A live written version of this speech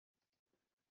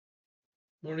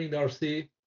Morning, Darcy.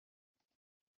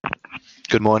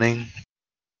 Good morning.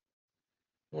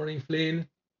 Morning, Flynn.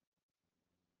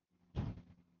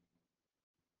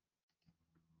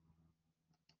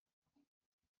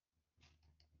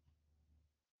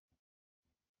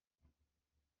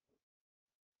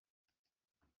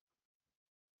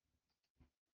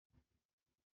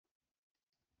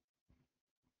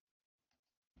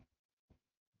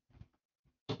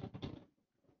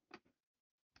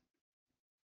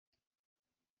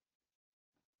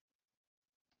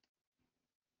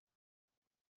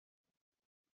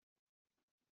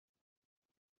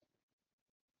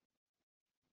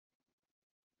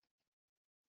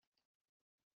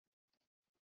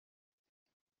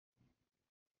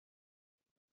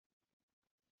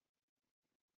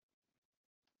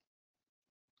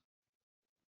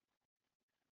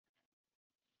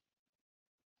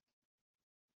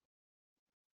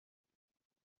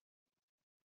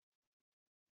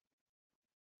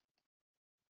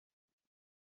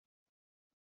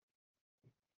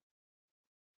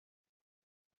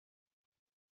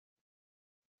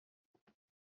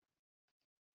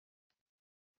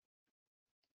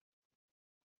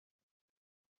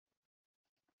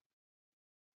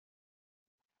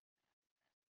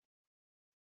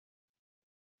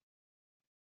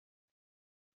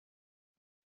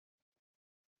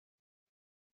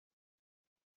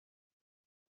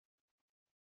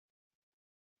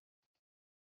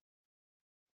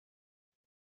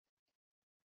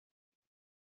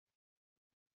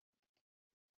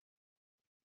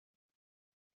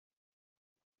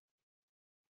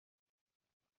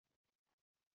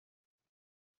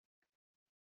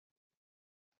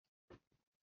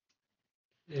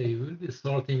 Hey, we'll be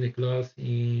starting the class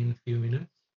in a few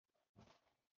minutes.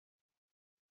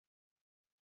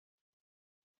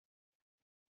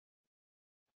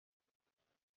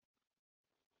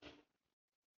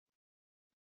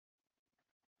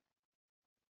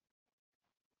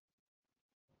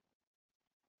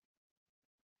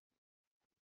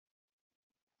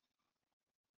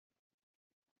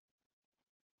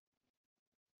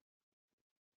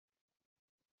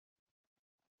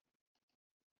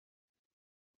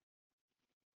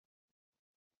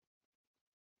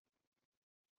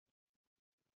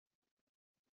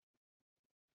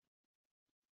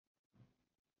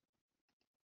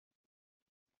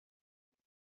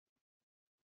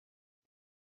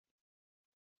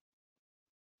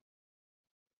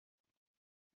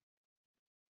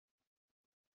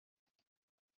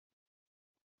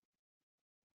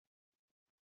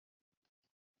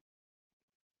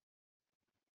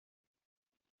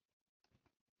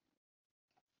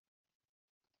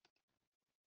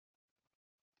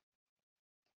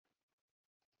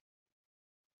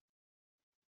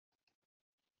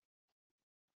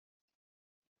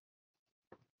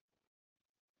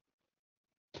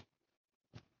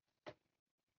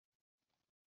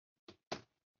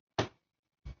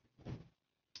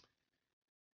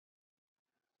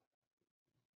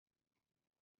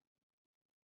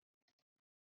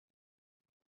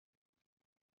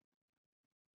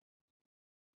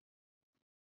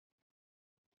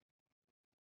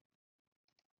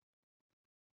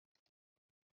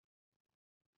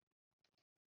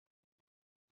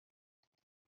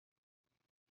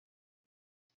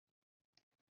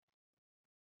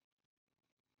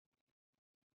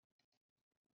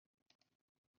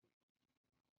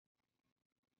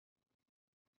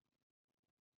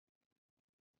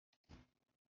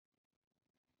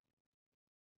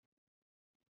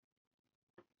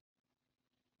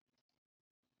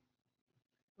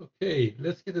 Okay,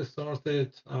 let's get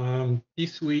started.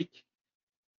 This week,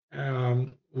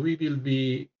 we will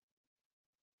be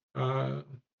uh,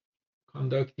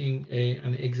 conducting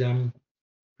an exam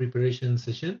preparation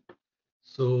session.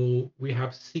 So we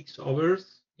have 6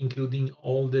 hours, including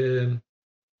all the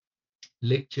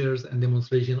lectures and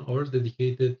demonstration hours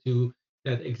dedicated to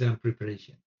that exam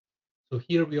preparation. So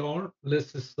here we are.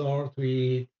 Let's start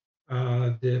with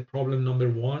the problem number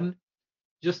 1.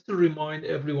 Just to remind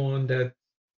everyone that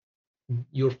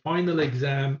your final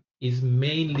exam is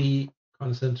mainly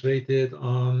concentrated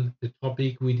on the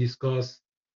topic we discussed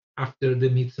after the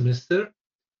mid semester,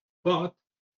 but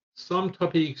some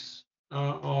topics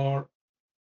are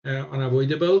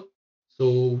unavoidable.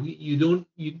 So you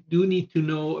do need to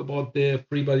know about the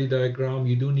free body diagram.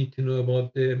 You do need to know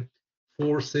about the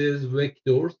forces,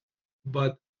 vectors,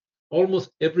 but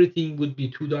almost everything would be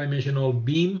two-dimensional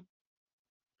beam,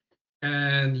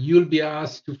 and you'll be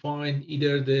asked to find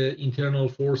either the internal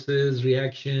forces,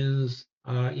 reactions,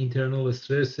 internal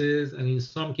stresses, and in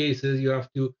some cases you have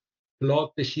to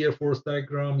plot the shear force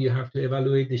diagram. You have to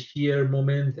evaluate the shear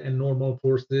moment and normal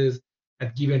forces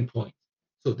at given points.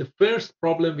 So the first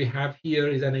problem we have here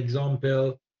is an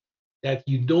example that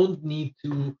you don't need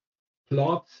to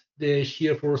plot the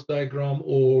shear force diagram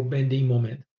or bending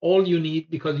moment. All you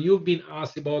need, because you've been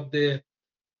asked about the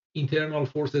internal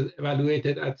forces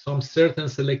evaluated at some certain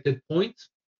selected points,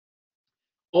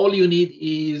 all you need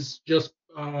is just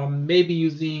maybe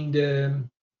using the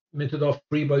method of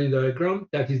free body diagram.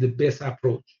 That is the best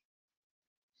approach.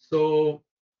 So,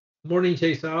 morning,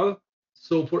 Chaisal.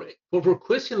 So for a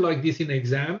question like this in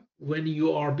exam, when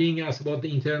you are being asked about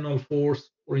the internal force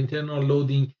or internal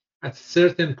loading at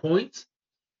certain points,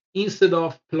 instead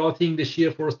of plotting the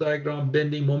shear force diagram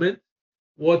bending moment,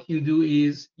 what you do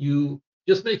is you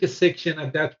just make a section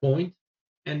at that point,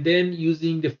 and then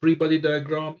using the free body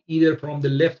diagram either from the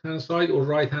left hand side or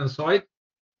right hand side,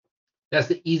 that's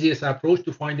the easiest approach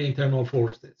to find the internal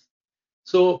forces.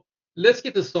 So let's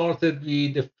get started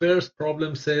with the first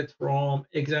problem set from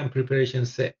exam preparation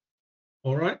set.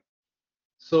 All right.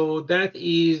 So that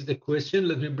is the question.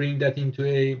 Let me bring that into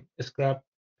a scrap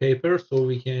paper so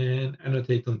we can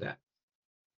annotate on that.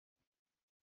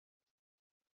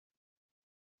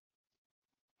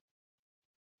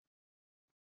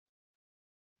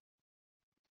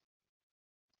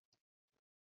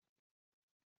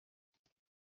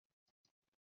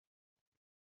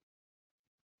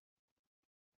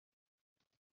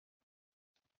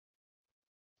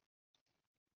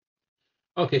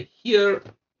 Okay, here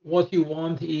what you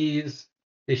want is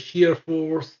the shear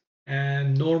force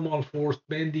and normal force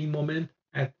bending moment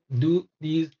at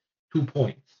these 2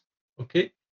 points.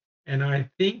 Okay, and I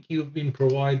think you've been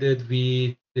provided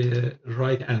with the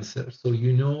right answer. So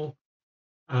you know,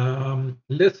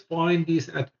 let's find this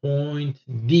at point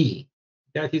D.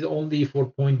 That is only for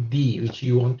point D, which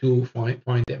you want to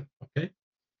find them. Okay,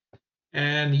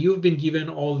 and you've been given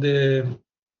all the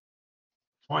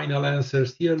final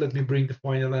answers here. Let me bring the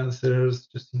final answers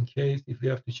just in case if we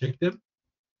have to check them.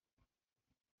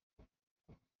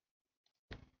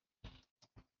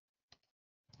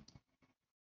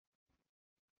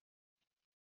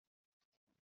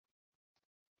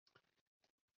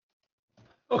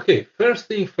 Okay, first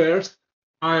thing first,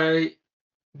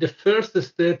 the first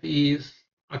step is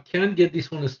I can't get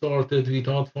this one started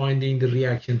without finding the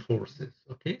reaction forces.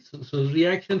 Okay, so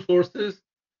reaction forces,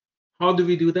 how do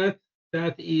we do that?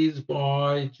 That is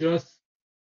by just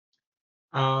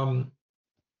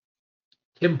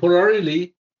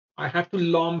temporarily, I have to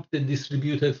lump the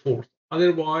distributed force.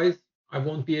 Otherwise, I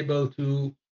won't be able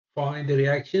to find the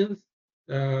reactions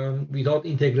without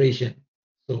integration.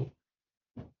 So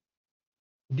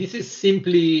this is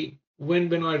simply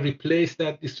when I replace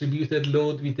that distributed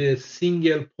load with a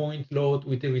single point load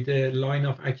with a line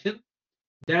of action,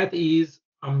 that is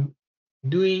I'm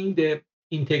doing the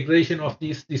integration of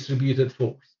this distributed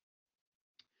force.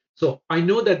 So I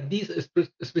know that this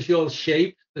special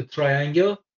shape, the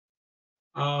triangle,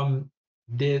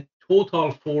 the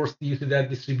total force due to that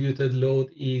distributed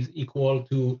load is equal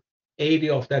to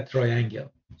area of that triangle.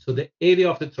 So the area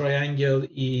of the triangle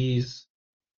is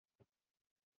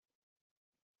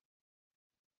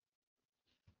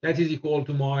that is equal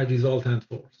to my resultant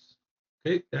force.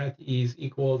 Okay, that is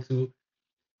equal to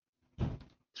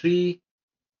 3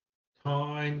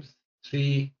 times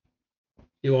 3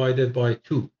 divided by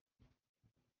 2.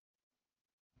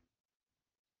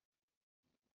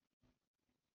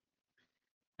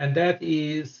 And that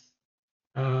is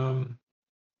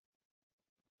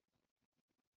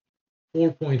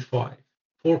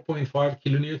 4.5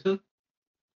 kilonewton.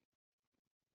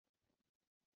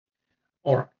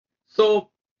 All right.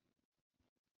 So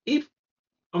if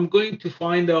I'm going to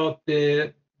find out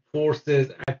the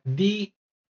forces at D,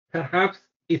 perhaps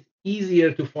it's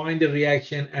easier to find the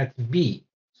reaction at B.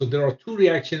 So there are two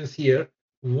reactions here,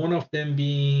 one of them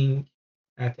being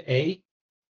at A.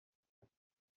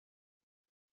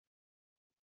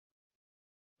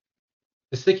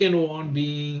 The second one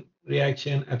being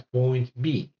reaction at point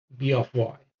B, B of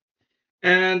Y.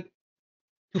 And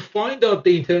to find out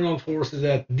the internal forces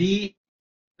at D,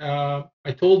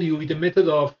 I told you with the method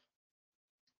of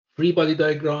free body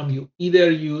diagram, you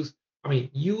either use,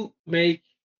 you make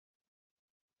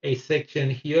a section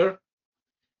here,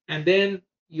 and then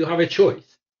you have a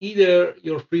choice. Either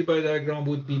your free body diagram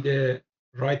would be the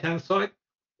right-hand side,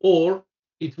 or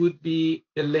it would be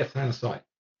the left-hand side.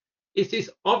 It is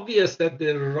obvious that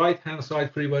the right-hand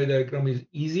side free body diagram is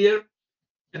easier,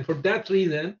 and for that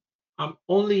reason, I'm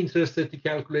only interested to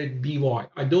calculate By.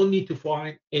 I don't need to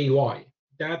find Ay.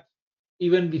 That,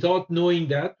 even without knowing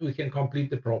that, we can complete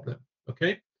the problem.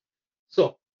 Okay,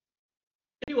 so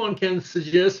anyone can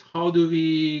suggest how do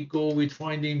we go with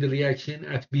finding the reaction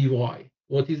at By?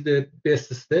 What is the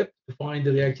best step to find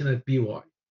the reaction at By?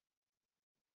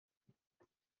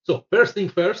 So first thing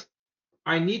first,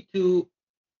 I need to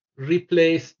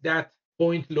replace that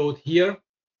point load here,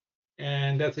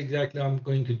 and that's exactly what I'm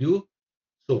going to do.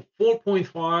 So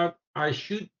 4.5, I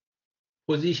should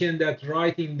position that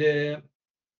right in the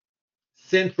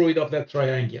centroid of that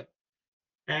triangle.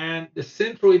 And the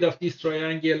centroid of this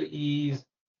triangle is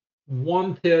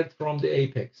 1/3 from the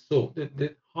apex. So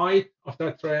the height of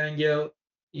that triangle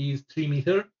is 3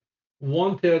 meters.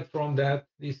 1/3 from that,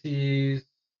 this is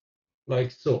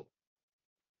like so.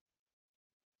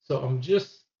 So I'm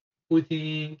just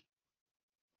putting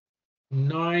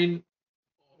 9,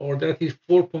 or that is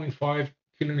 4.5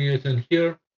 kilonewton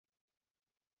here.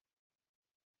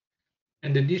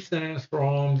 And the distance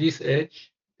from this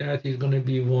edge, that is going to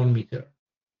be 1 meter.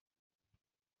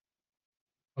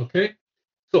 Okay,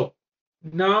 so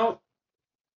now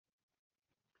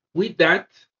with that,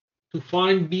 to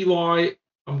find By,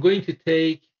 I'm going to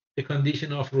take the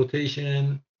condition of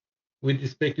rotation with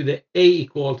respect to the A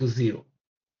equal to 0.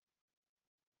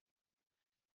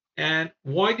 And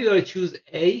why did I choose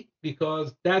A?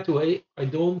 Because that way I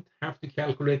don't have to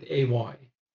calculate AY.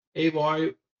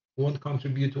 AY won't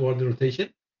contribute toward the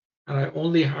rotation, and I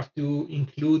only have to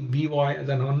include By as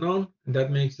an unknown, and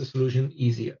that makes the solution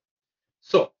easier.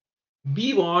 So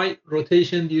By,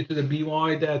 rotation due to the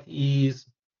By, that is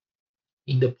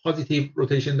in the positive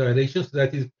rotation direction, so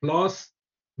that is plus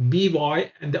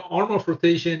By, and the arm of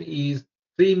rotation is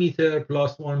 3 meter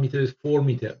plus 1 meter is 4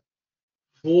 meter.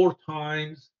 4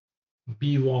 times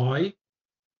By,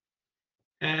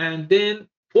 and then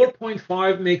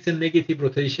 4.5 makes a negative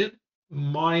rotation,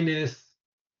 minus,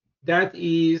 that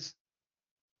is,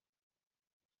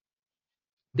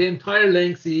 the entire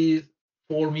length is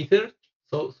 4 meters.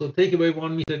 So take away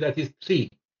 1 meter, that is 3.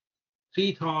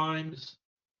 3 times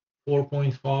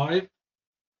 4.5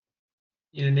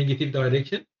 in a negative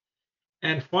direction.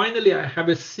 And finally, I have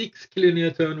a 6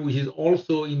 kilonewton, which is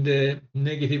also in the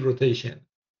negative rotation,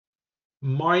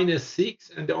 minus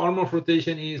 6, and the arm of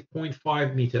rotation is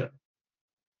 0.5 meter.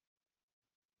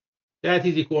 That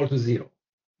is equal to 0.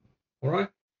 All right.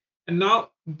 And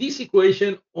now this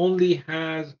equation only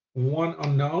has one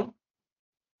unknown.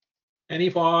 And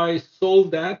if I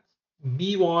solve that,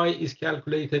 By is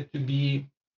calculated to be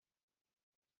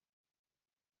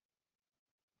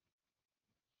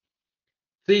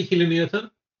 3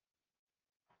 kilonewton.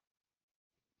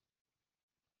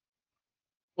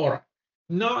 All right.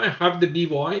 Now I have the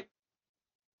By.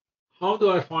 How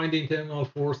do I find the internal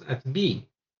force at B?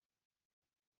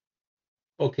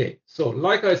 Okay, so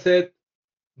like I said,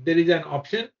 there is an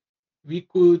option. We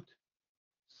could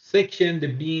section the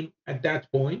beam at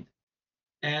that point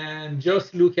and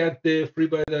just look at the free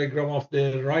body diagram of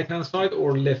the right-hand side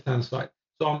or left-hand side.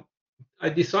 So I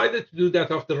decided to do that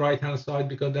of the right-hand side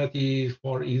because that is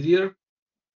far easier.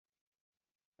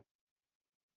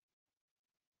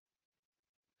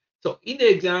 So in the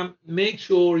exam, make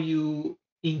sure you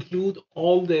include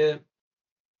all the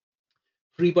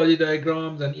free body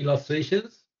diagrams and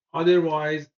illustrations.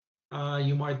 Otherwise,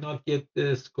 you might not get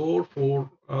the score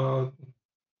for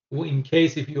in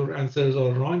case if your answers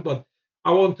are wrong, but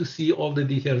I want to see all the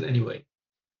details anyway.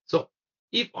 So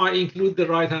if I include the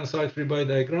right-hand side free body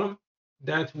diagram,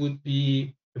 that would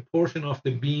be a portion of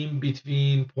the beam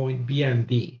between point B and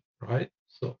D, right?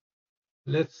 So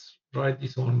let's write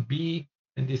this on B,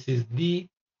 and this is D.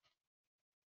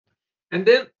 And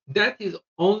then that is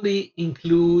only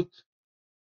include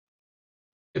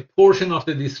a portion of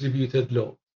the distributed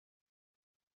load.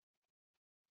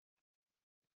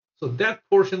 So that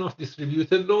portion of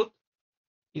distributed load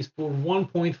is for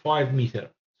 1.5 meter.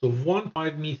 So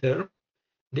 1.5 meter,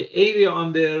 the area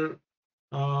under,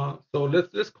 so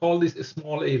let's call this a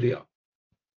small area.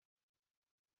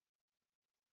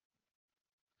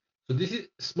 So this is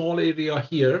a small area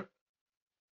here.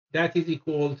 That is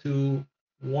equal to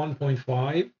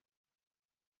 1.5.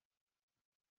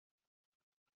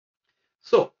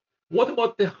 So what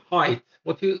about the height?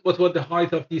 What about the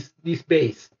height of this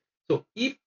base? So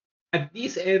if at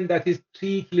this end that is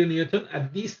 3 kilonewton,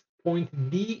 at this point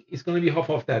D is going to be half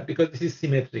of that because this is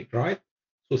symmetric, right?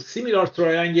 So similar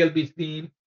triangle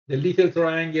between the little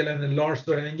triangle and the large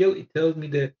triangle, it tells me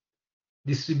the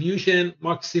distribution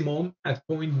maximum at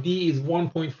point D is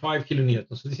 1.5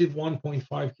 kilonewton. So this is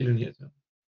 1.5 kilonewton.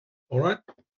 All right.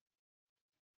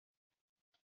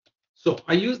 So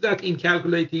I use that in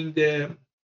calculating the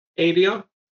area.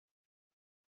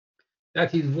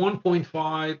 That is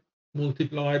 1.5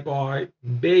 multiplied by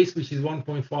base, which is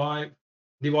 1.5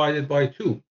 divided by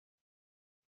 2.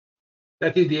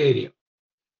 That is the area.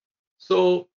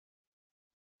 So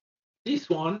this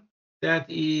one, that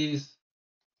is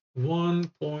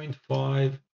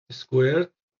 1.5 squared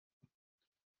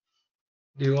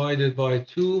divided by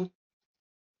 2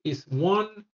 is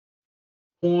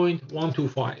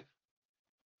 1.125.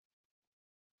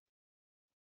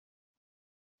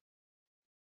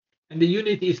 And the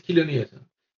unit is kilonewton.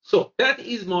 So that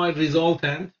is my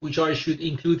resultant, which I should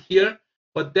include here.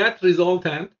 But that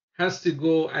resultant has to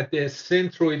go at the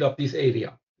centroid of this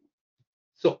area.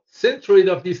 So centroid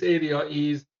of this area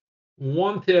is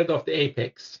 1/3 of the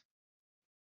apex,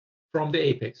 from the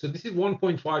apex. So this is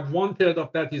 1.5. 1/3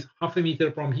 of that is 0.5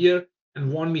 meter from here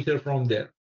and 1 meter from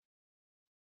there.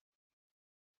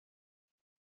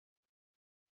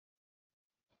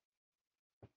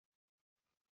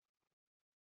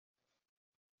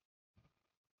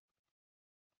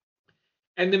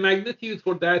 And the magnitude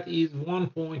for that is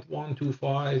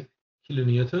 1.125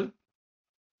 kilonewton.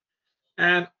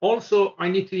 And also I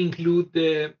need to include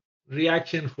the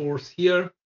reaction force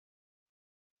here.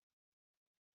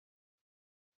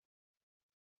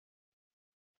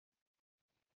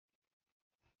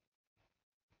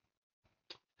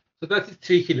 So that is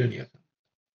 3 kilonewton.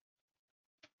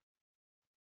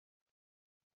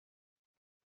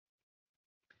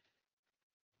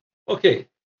 Okay,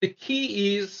 the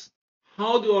key is,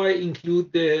 how do I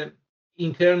include the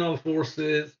internal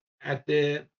forces at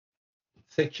the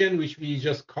section which we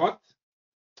just cut?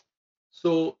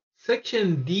 So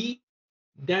section D,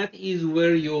 that is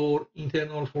where your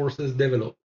internal forces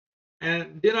develop.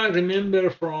 And then I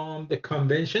remember from the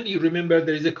convention, you remember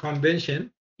there is a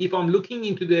convention. If I'm looking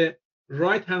into the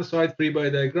right-hand side free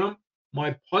body diagram,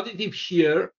 my positive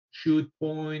shear should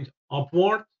point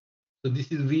upward. So this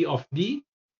is V of D.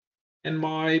 And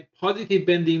my positive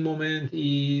bending moment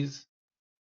is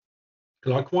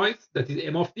clockwise, that is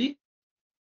M of D.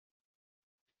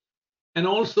 And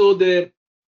also the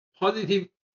positive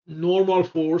normal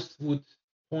force would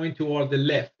point toward the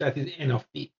left, that is N of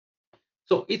D.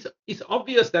 So it's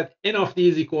obvious that N of D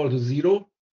is equal to 0.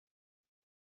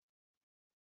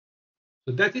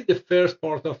 So that is the first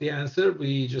part of the answer.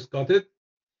 We just got it.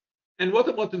 And what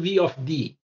about V of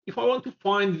D? If I want to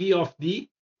find V of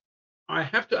D, I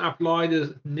have to apply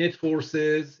the net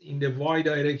forces in the y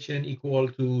direction equal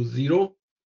to 0.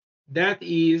 That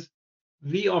is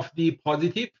V of D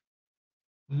positive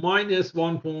minus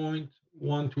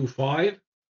 1.125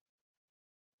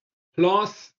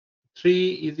 plus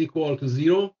 3 is equal to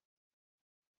 0.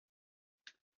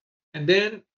 And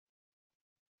then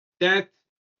that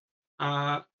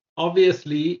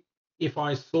obviously, if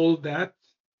I solve that,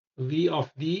 V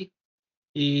of D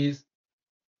is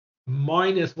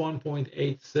minus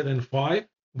 1.875.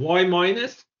 Why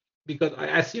minus? Because I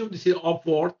assume this is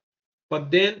upward, but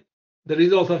then the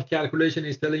result of calculation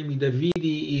is telling me the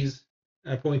VD is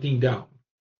pointing down,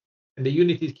 and the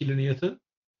unit is kilonewton.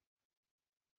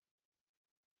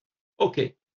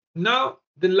 Okay, now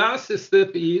the last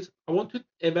step is I want to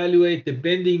evaluate the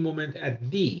bending moment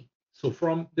at D. So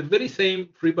from the very same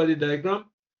free body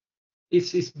diagram,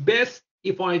 it's best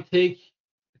if I take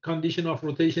the condition of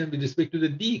rotation with respect to the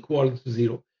D equal to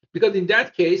 0. Because in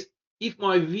that case, if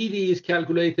my VD is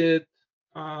calculated,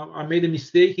 I made a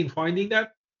mistake in finding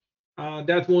that,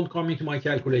 that won't come into my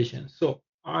calculation. So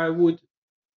I would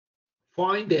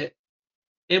find the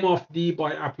M of D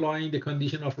by applying the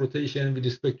condition of rotation with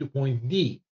respect to point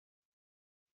D.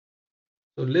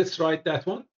 So let's write that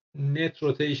one. Net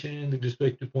rotation with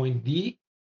respect to point D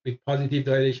with positive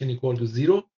direction equal to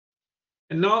 0.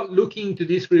 And now looking to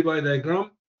this free body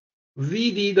diagram,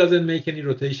 VD doesn't make any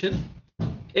rotation.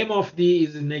 M of D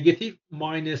is negative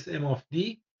minus M of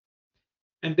D.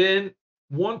 And then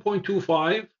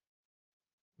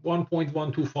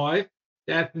 1.125,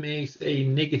 that makes a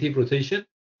negative rotation,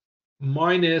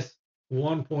 minus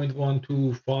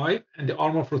 1.125, and the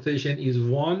arm of rotation is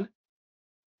 1.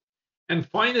 And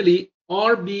finally,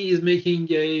 RB is making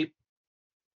a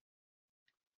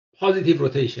positive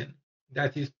rotation,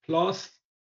 that is plus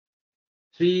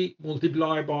 3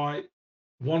 multiplied by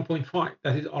 1.5,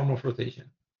 that is arm of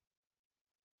rotation.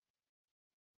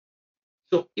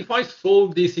 So if I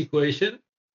solve this equation,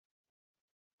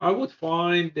 I would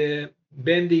find the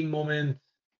bending moment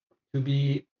to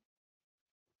be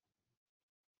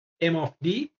M of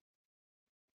D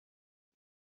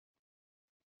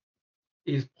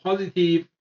is positive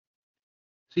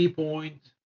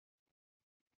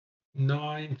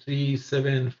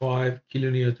 3.9375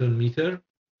 kilonewton meter.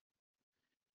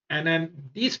 And then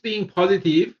this being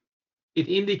positive, it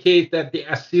indicates that the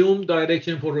assumed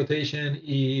direction for rotation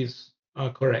is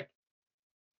correct.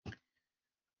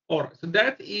 All right, so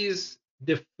that is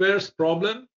the first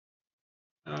problem.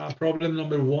 Problem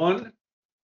number 1,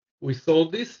 we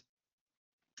solved this.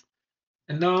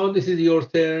 And now this is your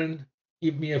turn.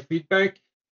 Give me a feedback.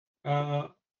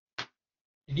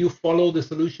 Did you follow the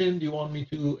solution? Do you want me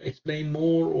to explain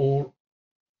more, or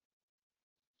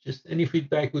just any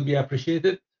feedback would be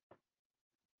appreciated,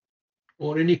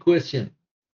 or any question?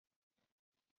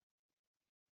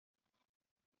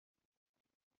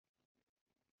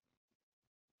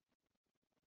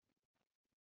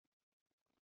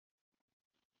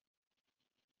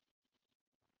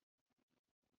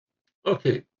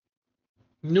 Okay,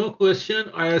 no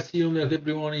question. I assume that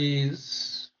everyone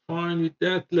is fine with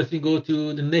that. Let me go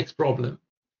to the next problem.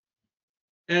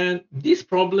 And this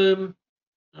problem,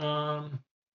 a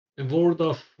word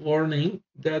of warning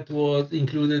that was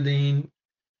included in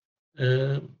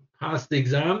past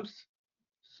exams.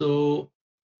 So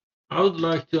I would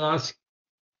like to ask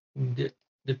the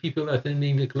people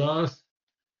attending the class,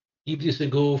 give this a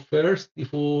go first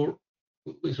before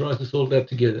we try to solve that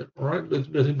together. All right, let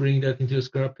me bring that into a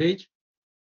scrap page.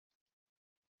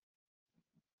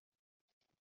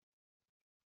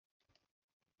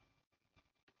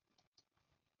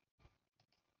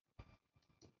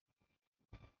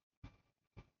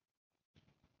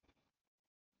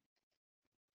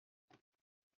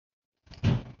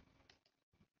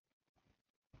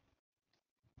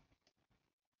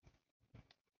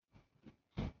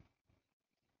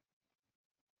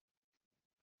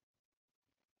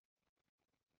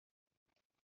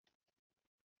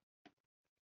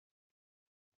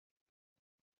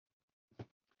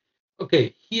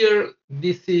 Okay, here,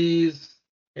 this is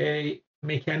a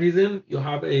mechanism. You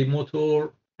have a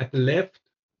motor at the left,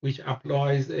 which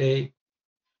applies a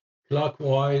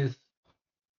clockwise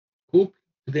hook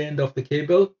to the end of the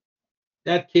cable.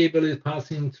 That cable is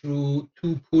passing through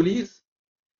two pulleys.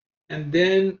 And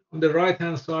then on the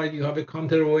right-hand side, you have a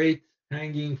counterweight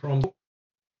hanging from,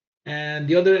 and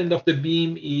the other end of the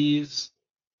beam is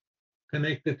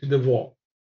connected to the wall.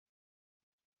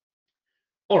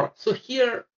 All right, so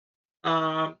here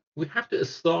we have to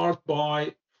start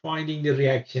by finding the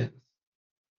reactions.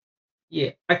 Yeah,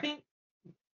 I think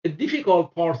the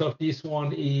difficult part of this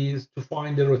one is to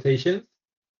find the rotations,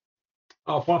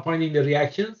 finding the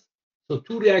reactions. So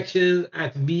two reactions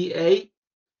at VA,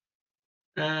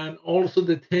 and also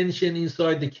the tension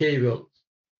inside the cables.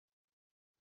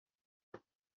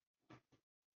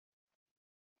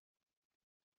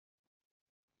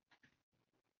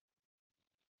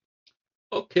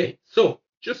 Okay, so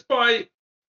just by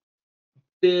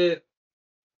the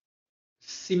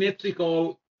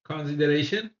symmetrical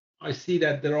consideration, I see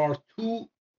that there are two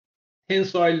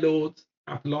tensile loads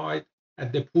applied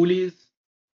at the pulleys.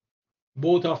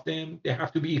 Both of them, they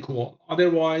have to be equal.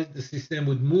 Otherwise, the system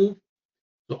would move.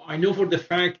 So I know for the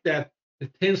fact that the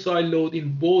tensile load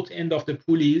in both end of the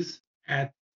pulleys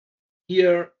at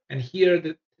here and here,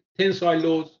 the tensile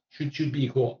loads should be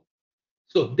equal.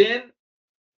 So then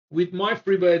with my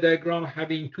free body diagram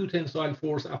having two tensile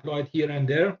force applied here and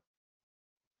there,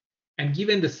 and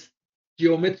given the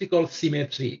geometrical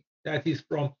symmetry, that is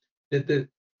from the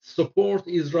support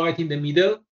is right in the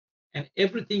middle, and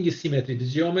everything is symmetric. The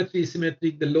geometry is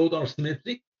symmetric, the load are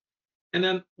symmetric. And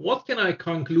then what can I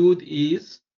conclude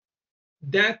is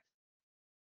that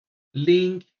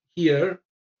link here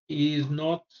is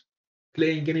not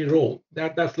playing any role.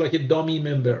 That's like a dummy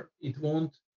member. It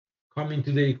won't come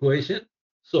into the equation.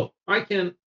 So I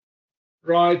can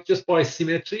write just by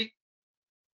symmetry.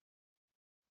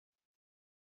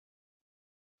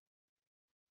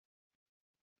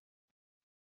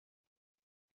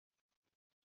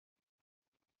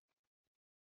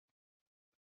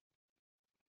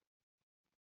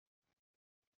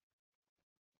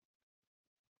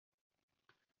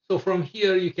 So from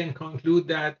here, you can conclude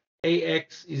that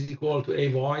AX is equal to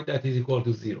AY, that is equal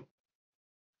to 0.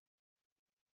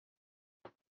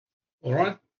 All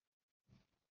right.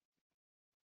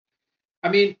 I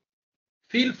mean,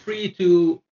 feel free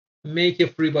to make a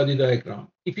free body diagram.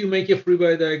 If you make a free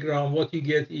body diagram, what you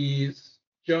get is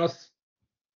just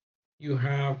you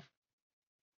have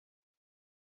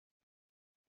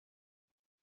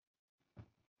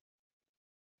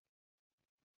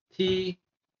T,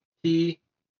 T,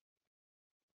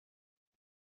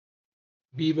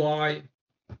 BY,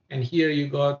 and here you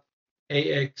got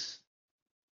AX,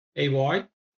 AY.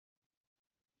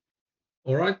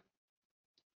 All right.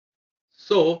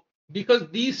 So because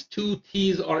these two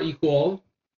T's are equal,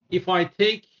 if I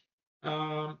take,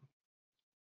 well,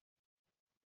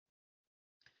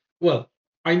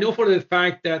 I know for the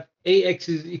fact that AX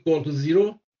is equal to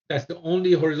 0. That's the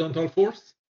only horizontal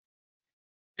force.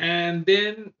 And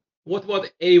then what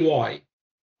about AY?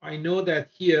 I know that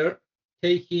here,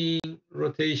 taking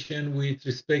rotation with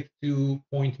respect to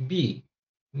point B,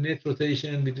 net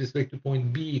rotation with respect to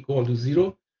point B equal to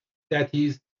 0. That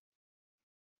is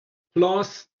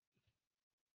plus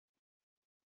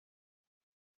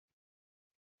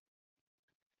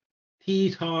T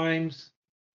times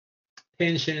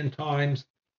tension times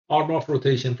arm of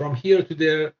rotation. From here to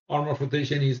there, arm of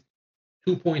rotation is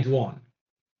 2.1.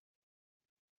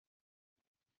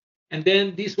 And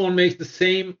then this one makes the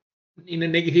same in a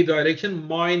negative direction,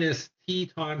 minus T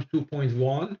times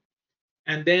 2.1.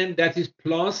 And then that is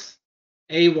plus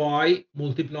AY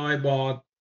multiplied by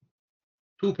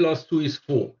 2 plus 2 is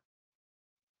 4.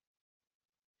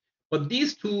 But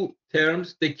these two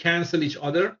terms, they cancel each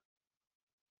other.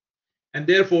 And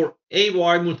therefore,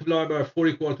 AY multiplied by 4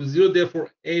 equal to 0.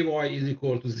 Therefore, AY is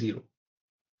equal to 0.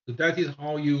 So that is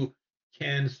how you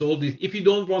can solve this. If you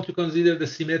don't want to consider the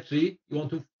symmetry, you want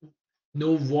to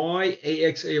know why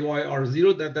AX, AY are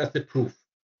 0, that's the proof.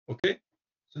 Okay?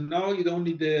 So now you don't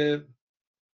need the,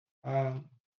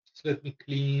 just let me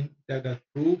clean that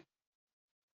proof.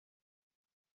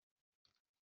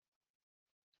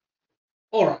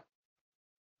 All right.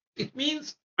 It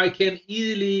means I can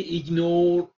easily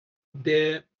ignore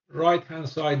the right-hand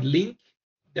side link.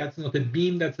 That's not a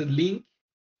beam, that's a link.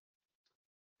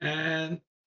 And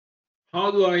how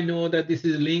do I know that this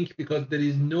is a link? Because there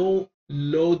is no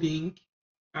loading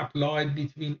applied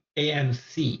between A and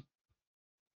C.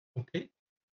 Okay.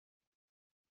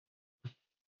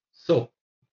 So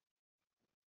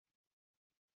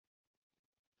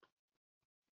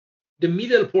the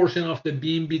middle portion of the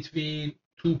beam between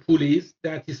two pulleys,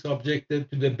 that is subjected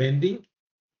to the bending.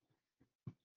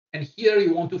 And here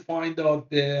you want to find out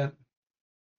the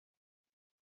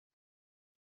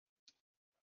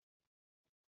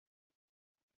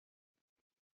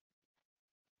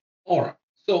all right.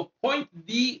 So point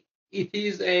D, it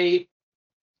is a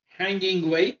hanging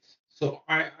weight. So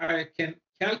I can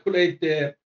calculate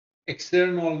the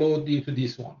external load due to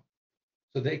this one.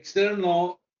 So the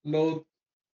external load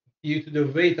due to the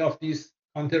weight of this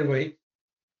counterweight,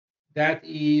 that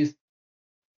is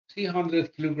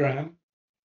 300 kilogram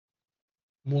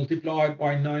multiplied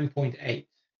by 9.8.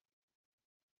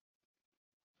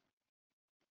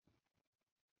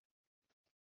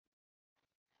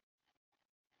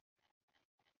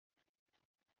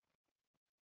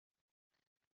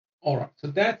 All right, so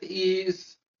that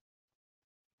is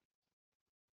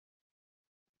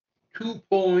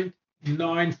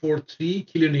 2.943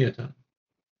 kilonewton.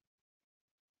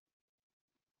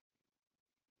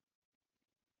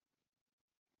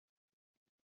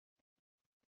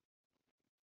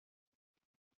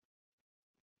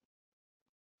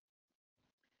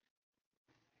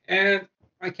 And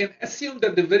I can assume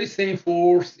that the very same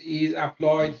force is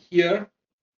applied here.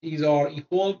 These are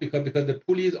equal because the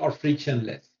pulleys are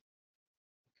frictionless.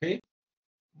 Okay,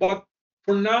 but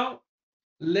for now,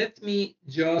 let me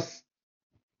just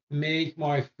make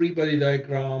my free body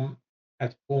diagram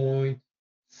at point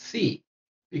C,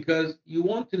 because you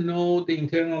want to know the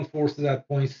internal forces at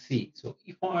point C. So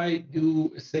if I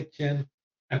do a section,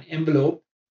 an envelope,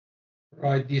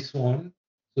 write this one.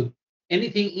 So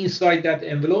anything inside that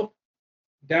envelope,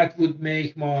 that would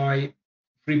make my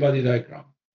free body diagram.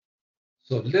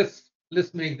 So let's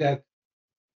make that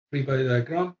free body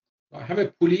diagram. I have a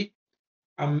pulley.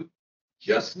 I'm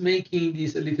just making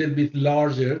this a little bit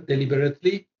larger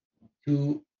deliberately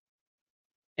to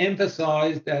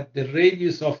emphasize that the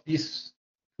radius of this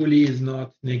pulley is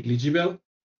not negligible.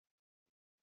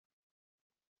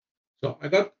 So I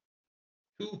got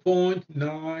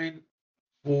 2.943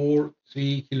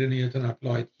 kilonewton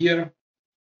applied here.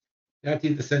 That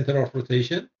is the center of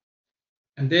rotation.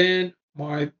 And then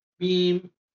my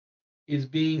beam is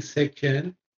being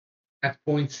sectioned at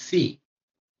point C.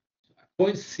 So at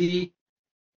point C,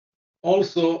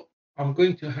 also, I'm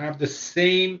going to have the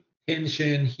same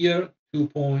tension here,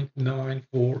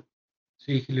 2.943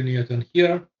 kilonewton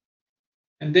here.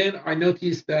 And then I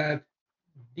notice that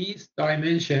this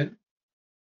dimension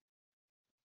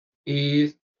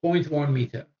is 0.1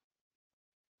 meter.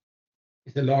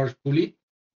 It's a large pulley.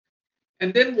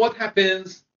 And then what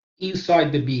happens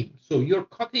inside the beam? So you're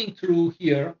cutting through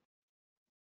here,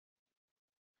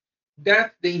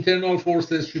 that the internal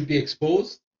forces should be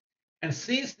exposed. And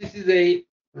since this is a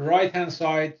right-hand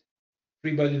side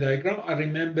free body diagram, I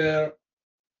remember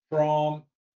from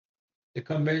the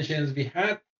conventions we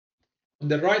had, on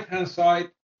the right-hand side,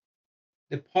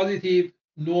 the positive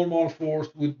normal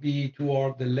force would be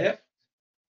toward the left.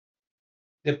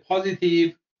 The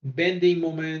positive bending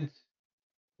moment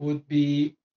would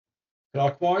be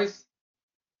clockwise.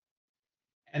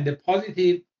 And the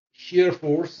positive shear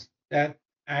force that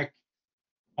acts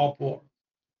upward.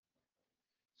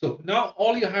 So now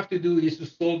all you have to do is to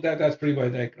solve that as free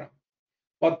body diagram.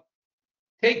 But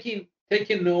take a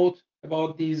note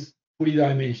about these pulley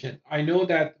dimensions. I know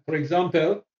that, for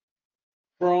example,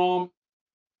 from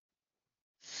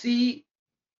C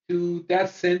to that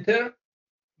center,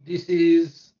 this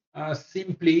is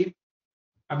simply,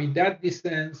 I mean, that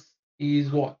distance is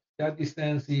what? That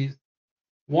distance is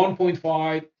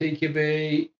 1.5, take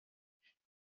away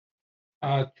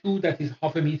 2, that is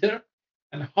half a meter,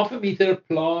 and half a meter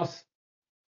plus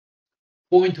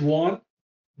 0.1,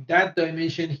 that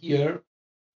dimension here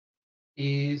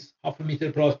is half a meter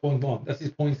plus 0.1, that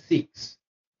is 0.6.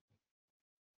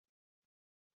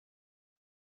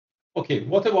 Okay,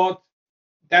 what about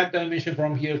that dimension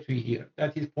from here to here?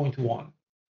 That is 0.1.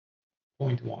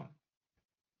 0.1.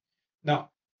 Now,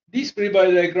 this free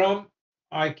body diagram,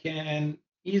 I can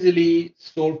easily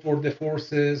solve for the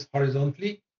forces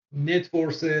horizontally. Net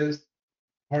forces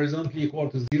horizontally equal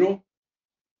to 0.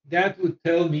 That would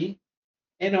tell me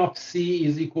N of C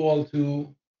is equal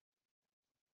to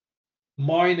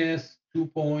minus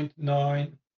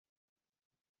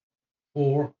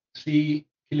 2.943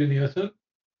 kilonewton.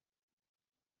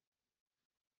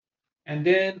 And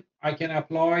then I can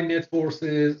apply net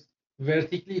forces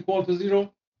vertically equal to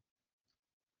 0.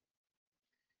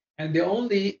 And the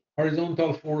only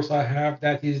horizontal force I have,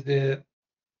 that is the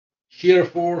shear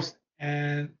force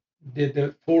and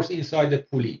the force inside the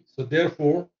pulley. So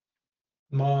therefore,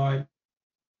 my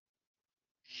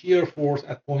shear force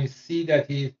at point C, that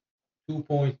is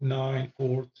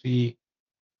 2.943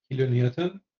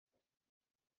 kilonewton.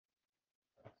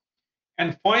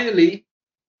 And finally,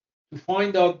 to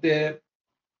find out the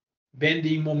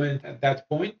bending moment at that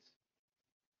point,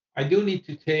 I do need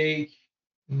to take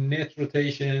net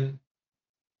rotation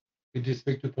with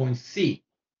respect to point C,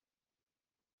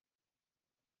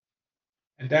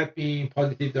 and that being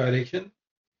positive direction.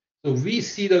 So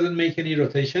VC doesn't make any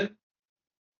rotation.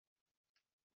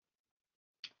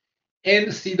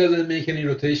 MC doesn't make any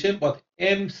rotation, but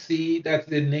MC, that's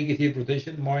the negative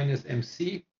rotation, minus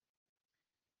MC.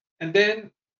 And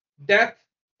then that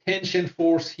tension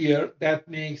force here, that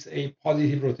makes a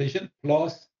positive rotation,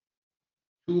 plus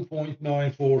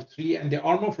 2.943, and the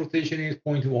arm of rotation is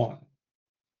 0.1.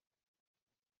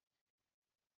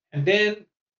 And then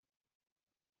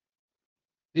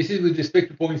this is with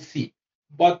respect to point C.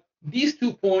 But this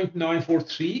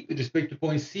 2.943 with respect to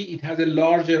point C, it has a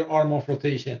larger arm of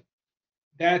rotation.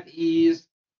 That is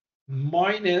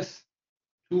minus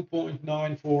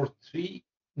 2.943.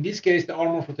 In this case, the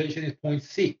arm of rotation is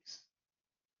 0.6.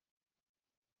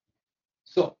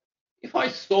 So if I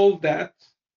solve that,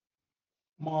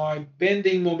 my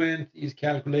bending moment is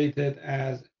calculated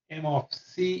as M of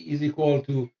C is equal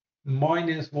to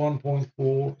minus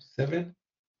 1.47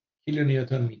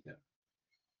 kilonewton meter.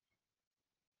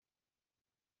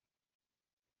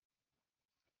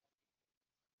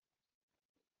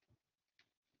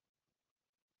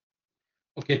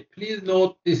 Okay, please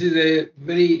note this is a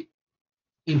very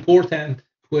important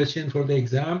question for the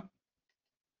exam.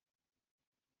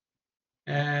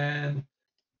 And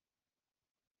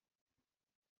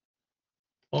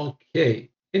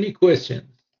okay, any questions?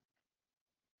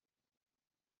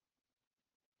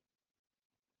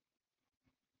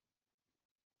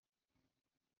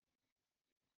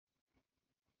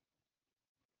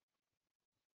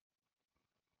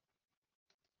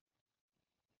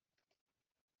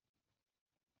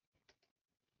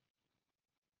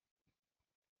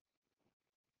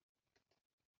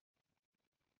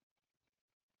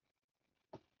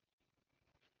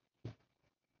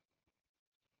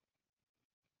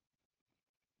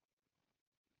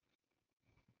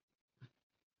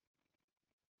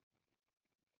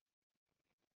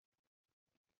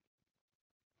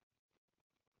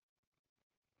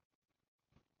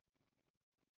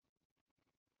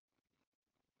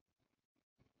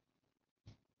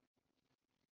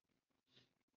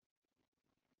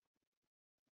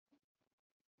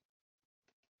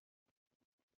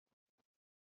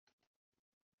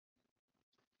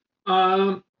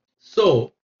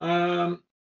 So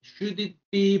should it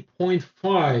be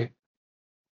 0.5?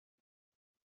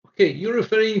 Okay, you're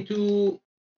referring to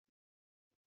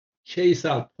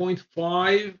Chasal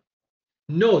 0.5.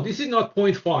 No, this is not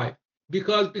 0.5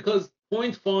 because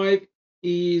 0.5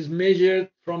 is measured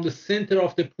from the center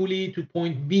of the pulley to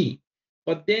point B.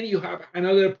 But then you have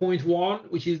another 0.1,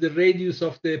 which is the radius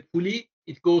of the pulley.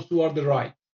 It goes toward the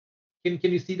right. Can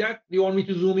you see that? Do you want me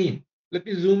to zoom in? Let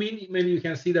me zoom in. Maybe you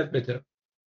can see that better.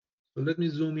 So let me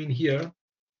zoom in here.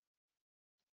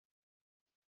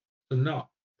 So now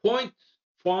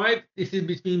 0.5, this is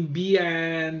between B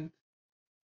and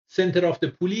center of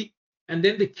the pulley. And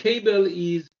then the cable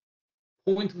is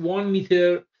 0.1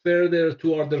 meter further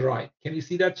toward the right. Can you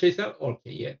see that, Chaser?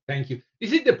 Okay, yeah, thank you.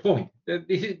 This is the point.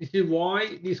 This is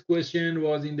why this question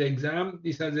was in the exam.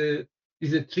 This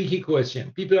is a tricky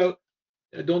question. People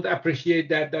don't appreciate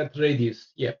that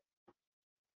radius. Yeah.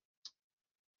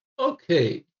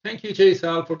 Okay. Thank you,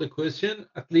 Jaisal, for the question.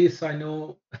 At least I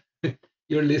know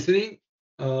you're listening.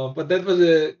 But that was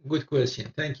a good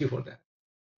question. Thank you for that.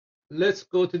 Let's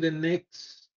go to the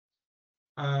next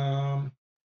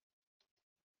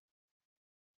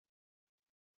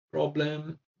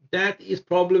problem. That is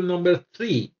problem number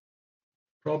 3.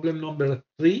 Problem number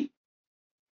 3.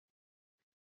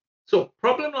 So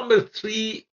problem number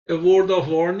 3, a word of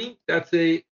warning. That's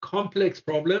a complex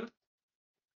problem.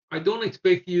 I don't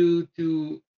expect you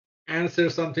to answer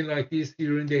something like this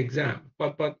during the exam,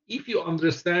 but if you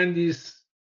understand this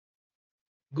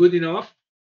good enough,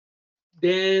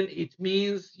 then it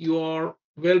means you are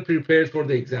well prepared for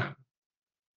the exam.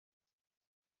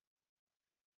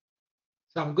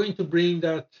 So I'm going to bring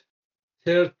that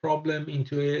third problem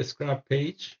into a scrap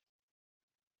page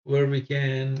where we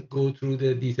can go through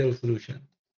the detailed solution.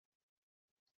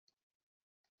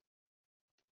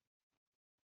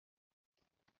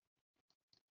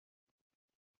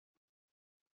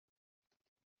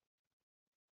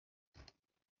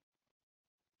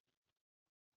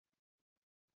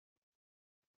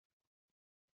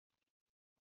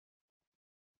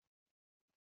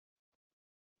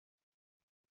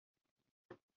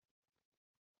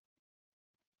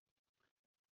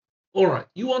 All right,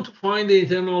 you want to find the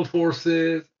internal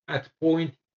forces at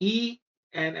point E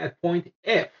and at point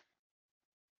F.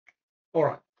 All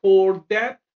right, for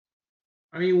that,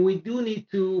 I mean, we do need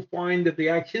to find the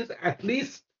reactions. At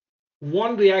least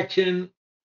one reaction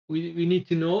we need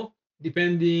to know,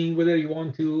 depending whether you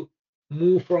want to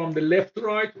move from the left to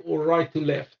right or right to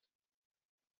left.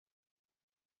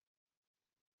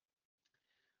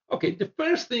 Okay, the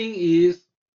first thing is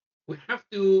we have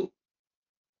to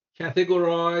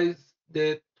categorize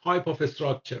the type of a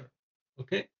structure.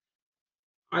 Okay,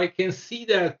 I can see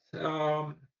that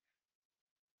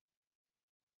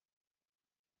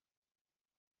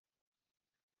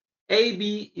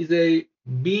AB is a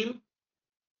beam.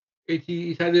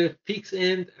 It has a fixed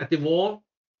end at the wall,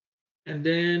 and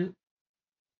then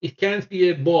it can't be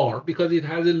a bar because it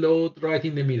has a load right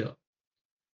in the middle.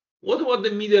 What about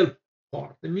the middle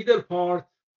part? The middle part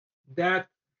that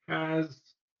has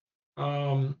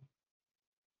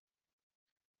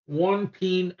one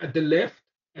pin at the left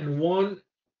and one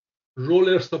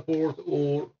roller support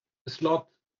or slot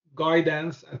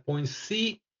guidance at point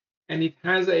C, and it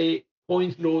has a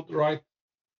point load right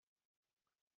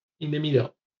in the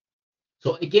middle.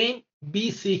 So again,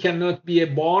 BC cannot be a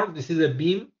bar. This is a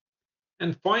beam.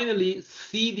 And finally,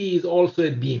 CD is also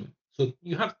a beam. So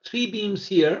you have 3 beams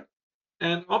here.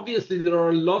 And obviously, there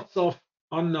are lots of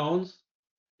unknowns.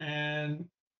 And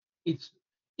it's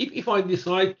if I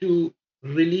decide to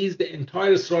release the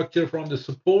entire structure from the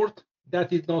support,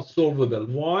 that is not solvable.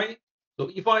 Why?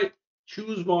 So if I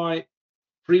choose my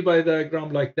free body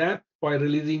diagram like that by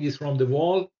releasing this from the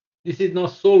wall, this is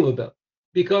not solvable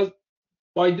because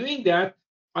by doing that,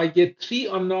 I get 3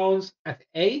 unknowns at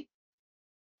A,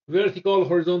 vertical,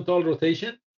 horizontal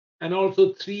rotation, and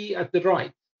also 3 at the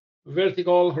right,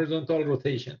 vertical, horizontal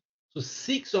rotation. So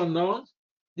 6 unknowns.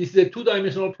 This is a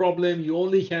 2-dimensional problem. You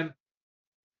only can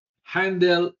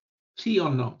handle 3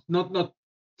 unknowns, not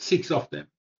 6 of them.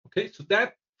 Okay, so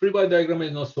that free body diagram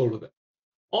is not solvable.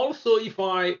 Also, if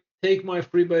I take my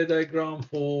free body diagram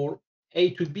for A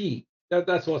to B,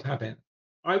 that's what happened.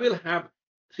 I will have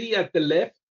 3 at the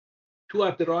left, 2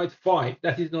 at the right, 5.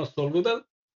 That is not solvable.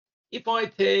 If I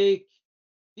take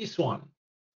this one,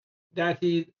 that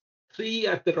is 3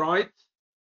 at the right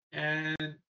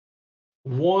and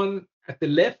 1 at the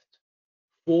left,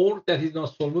 4, that is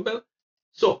not solvable.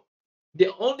 So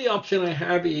the only option I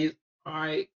have is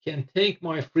I can take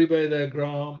my free body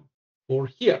diagram for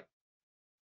here.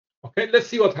 Okay, let's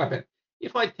see what happens.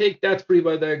 If I take that free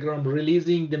body diagram,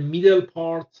 releasing the middle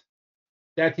part,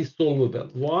 that is solvable.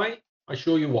 Why? I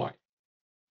show you why.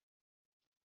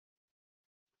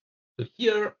 So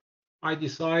here I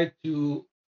decide to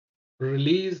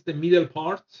release the middle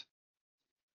part.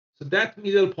 So that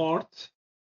middle part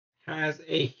has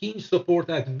a hinge support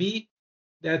at B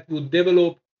that would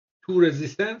develop 2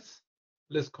 resistance.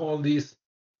 Let's call this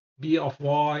B of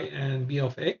Y and B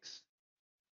of X.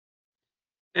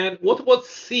 And what about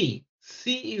C?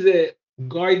 C is a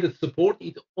guided support.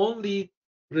 It only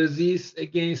resists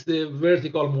against the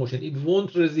vertical motion. It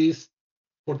won't resist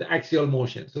for the axial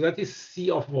motion. So that is C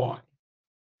of Y.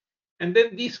 And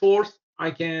then this force,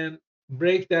 I can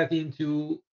break that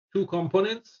into 2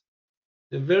 components.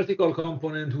 The vertical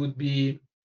component would be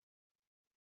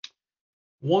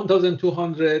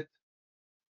 1,200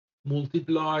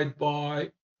 multiplied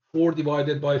by 4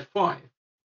 divided by 5.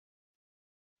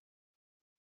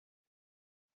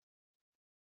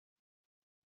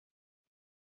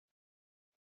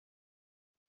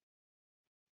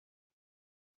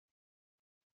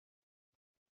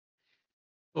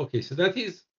 Okay, so that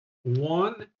is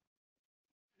 1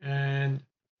 and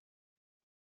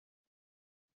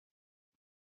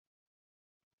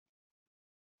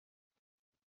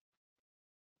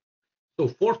so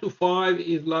 4 to 5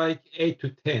 is like 8 to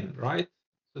 10, right?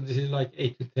 So this is like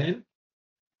 8 to 10.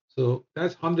 So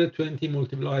that's 120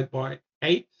 multiplied by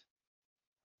 8.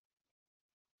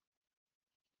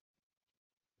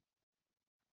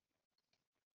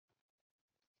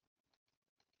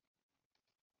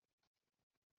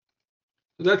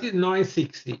 So that is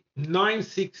 960.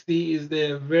 960 is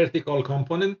the vertical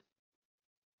component.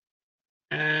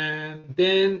 And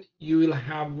then you will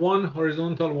have one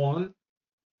horizontal one,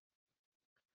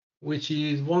 which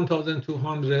is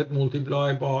 1200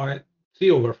 multiplied by 3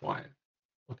 over 5.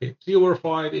 Okay, 3 over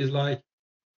 5 is like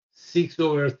 6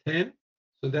 over 10.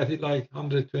 So that is like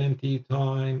 120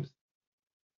 times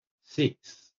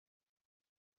 6.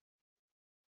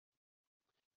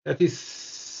 That is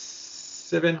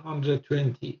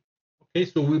 720. Okay,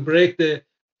 so we break the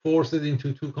forces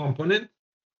into two components.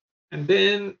 And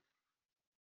then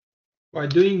by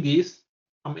doing this,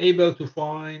 I'm able to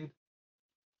find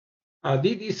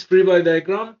this free body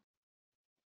diagram.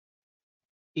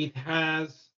 It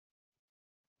has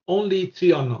only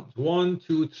 3 unknowns, 1,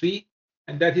 2, 3,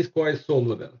 and that is quite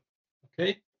solvable.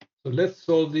 Okay, so let's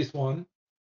solve this one.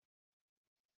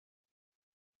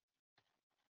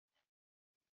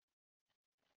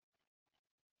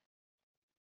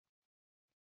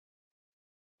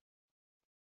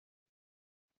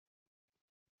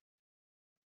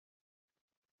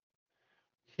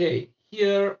 Okay,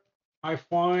 here I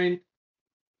find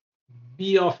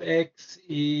b of x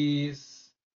is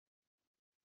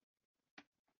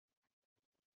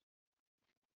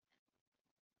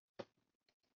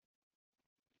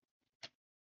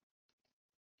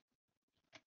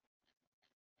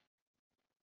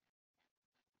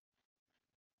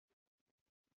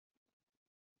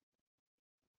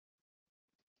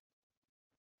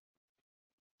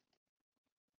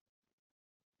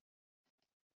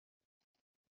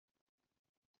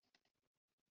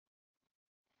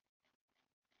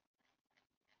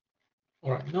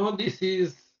all right. Now this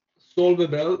is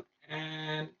solvable,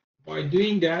 and by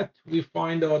doing that, we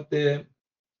find out the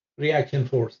reaction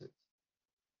forces.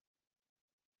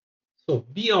 So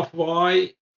b of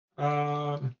y,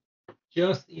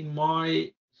 just in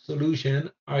my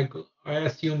solution, I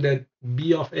assume that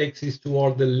b of x is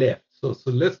toward the left. So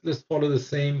let's follow the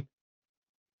same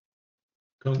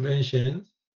conventions.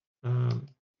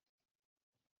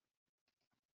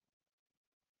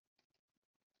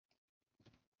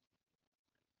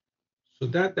 So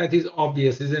that is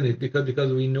obvious, isn't it?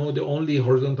 Because we know the only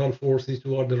horizontal force is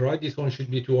toward the right. This one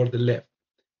should be toward the left.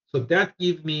 So that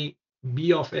gives me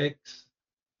b of x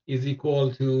is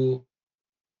equal to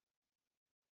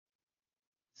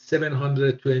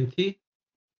 720,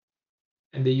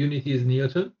 and the unit is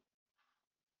Newton.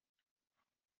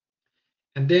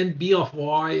 And then b of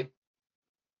y,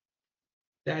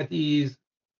 that is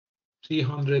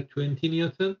 320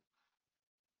 Newton.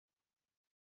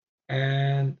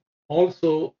 And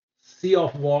also c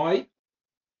of y,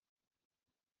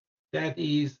 that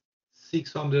is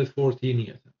 640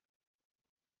 Newton.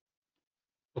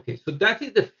 Okay, so that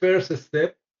is the first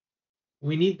step.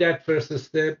 We need that first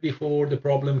step before the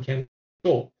problem can be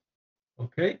solved.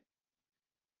 Okay,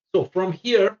 so from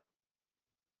here,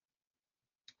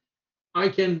 I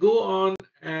can go on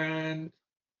and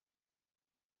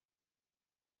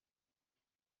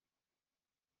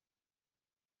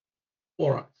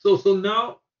all right. So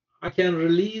now I can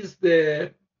release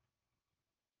the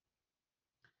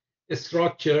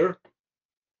structure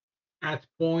at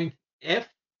point F,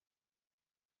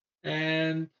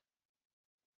 and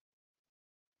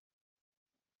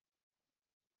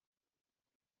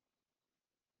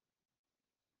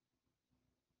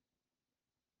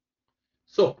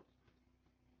so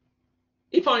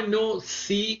if I know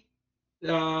C,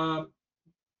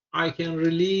 I can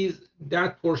release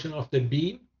that portion of the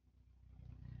beam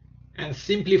and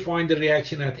simply find the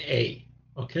reaction at A.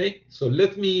 Okay, so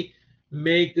let me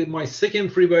make my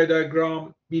second free body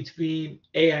diagram between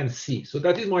A and C. So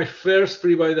that is my first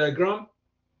free body diagram.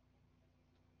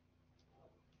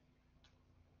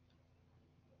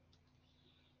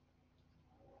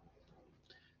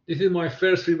 This is my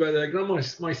first free body diagram.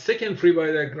 My second free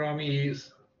body diagram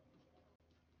is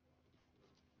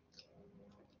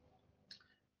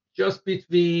just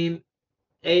between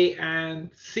A and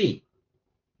C.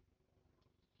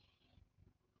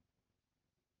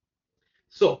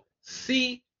 So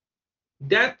C,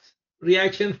 that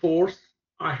reaction force,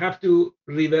 I have to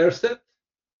reverse it.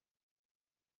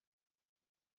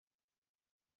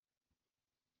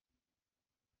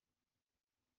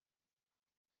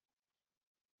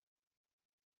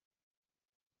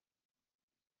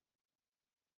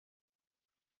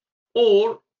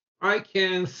 Or I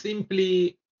can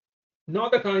simply, now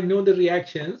that I know the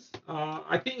reactions,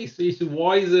 I think it's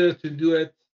wiser to do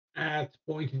it at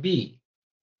point B.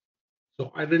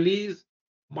 So I release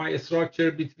my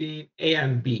structure between A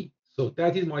and B. So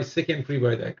that is my second free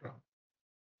body diagram.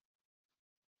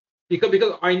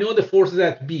 Because I know the forces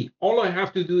at B. All I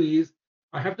have to do is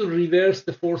I have to reverse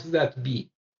the forces at B.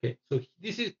 Okay, so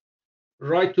this is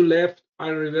right to left. I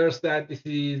reverse that. This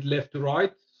is left to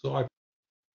right. So I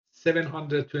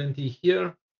 720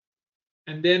 here.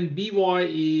 And then BY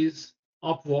is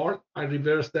upward. I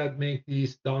reverse that, make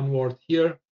this downward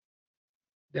here.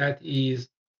 That is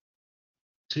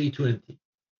 320.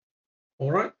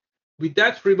 All right. With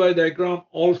that free body diagram,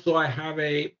 also I have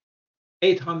a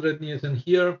 800 Newton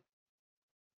here.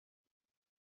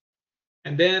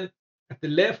 And then at the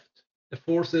left, the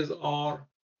forces are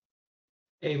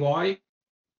AY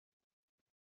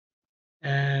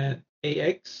and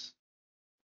AX.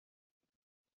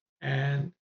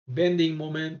 And bending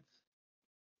moment,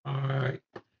 I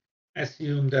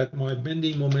assume that my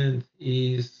bending moment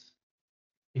is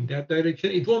in that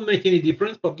direction. It won't make any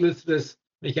difference, but let's just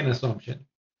make an assumption.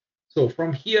 So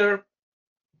from here,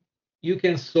 you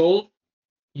can solve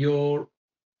your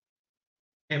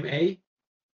MA.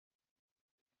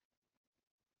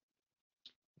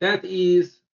 That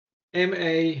is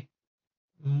MA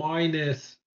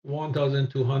minus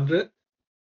 1,200.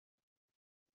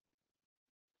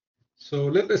 So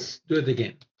let us do it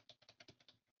again.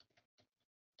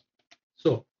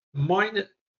 So minus,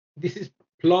 this is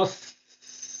plus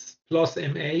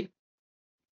MA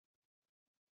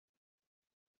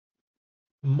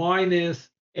minus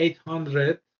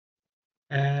 800,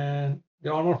 and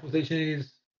the armor position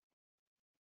is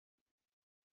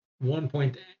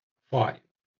 1.5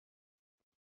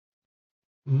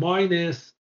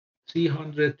 minus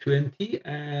 320,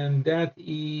 and that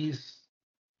is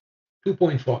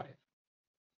 2.5.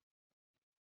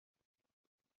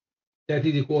 That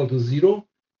is equal to 0.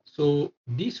 So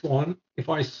this one, if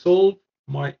I solve,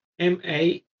 my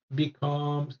MA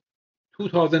becomes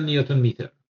 2000 Newton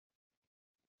meter.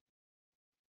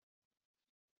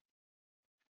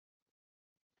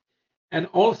 And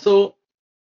also,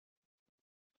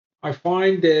 I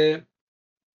find the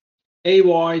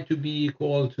AY to be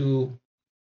equal to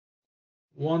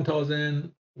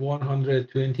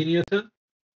 1120 Newton,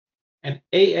 and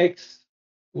AX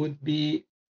would be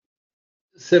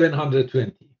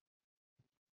 720.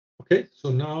 Okay,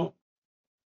 so now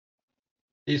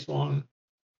this one,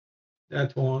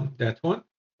 that one, that one.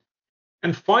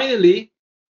 And finally,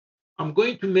 I'm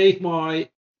going to make my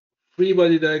free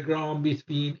body diagram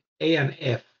between A and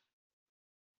F.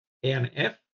 A and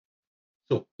F.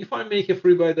 So if I make a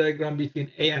free body diagram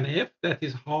between A and F, that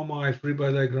is how my free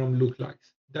body diagram looks like.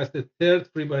 That's the third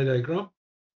free body diagram.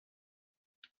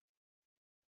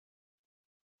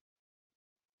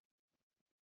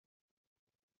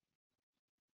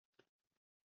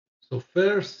 So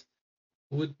first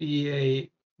would be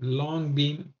a long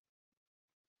beam.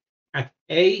 At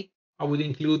A, I would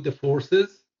include the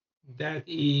forces. That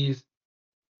is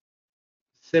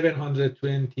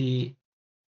 720.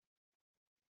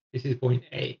 This is point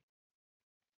A.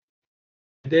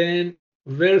 Then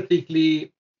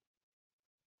vertically,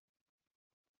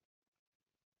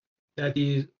 that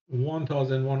is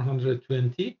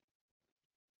 1120.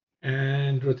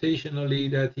 And rotationally,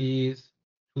 that is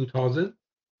 2000.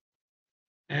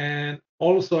 And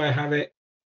also I have a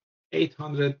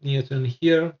 800 Newton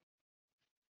here.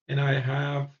 And I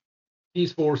have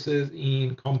these forces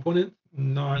in component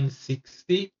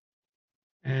 960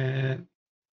 and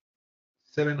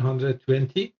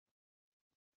 720.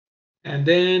 And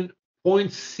then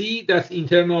point C, that's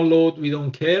internal load, we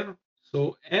don't care.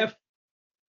 So F,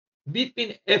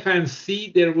 between F and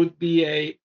C, there would be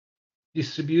a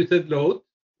distributed load,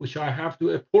 which I have to,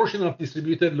 a portion of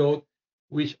distributed load,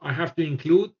 which I have to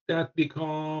include. That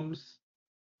becomes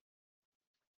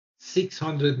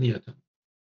 600 Newton.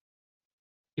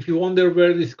 If you wonder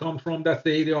where this comes from, that's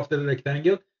the area of the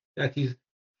rectangle. That is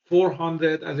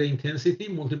 400 as the intensity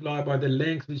multiplied by the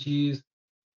length, which is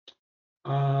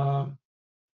 3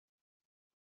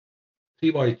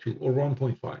 by 2 or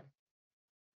 1.5.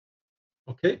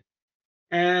 Okay.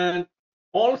 And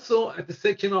also at the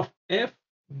section of F,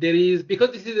 there is,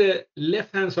 because this is a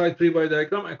left-hand side free body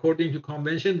diagram, according to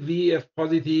convention, VF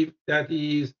positive, that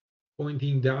is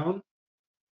pointing down.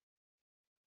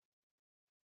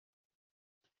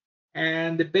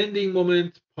 And the bending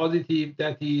moment positive,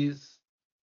 that is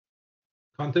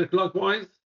counterclockwise.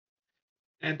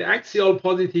 And the axial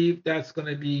positive, that's going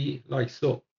to be like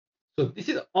so. So this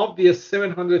is obvious,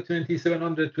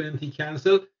 720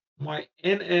 cancel. My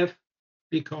NF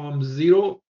becomes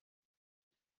 0.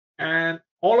 And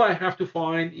all I have to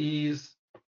find is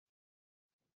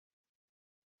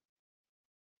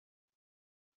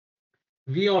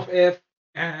V of F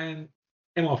and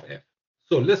M of F.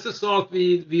 So let's start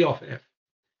with V of F.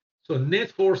 So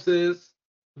net forces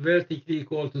vertically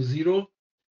equal to 0.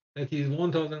 That is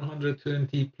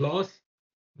 1,120 plus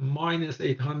minus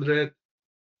 800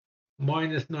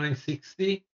 minus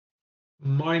 960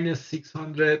 minus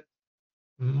 600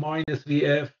 minus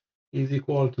VF is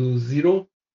equal to 0.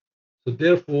 So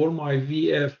therefore, my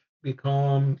VF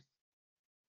becomes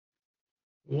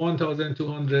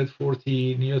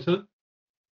 1,240 Newton.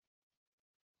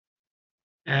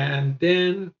 And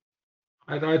then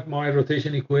I write my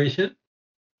rotation equation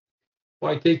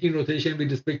by taking rotation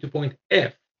with respect to point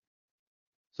F.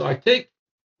 So I take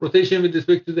rotation with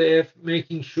respect to the F,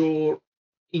 making sure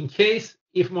in case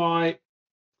if my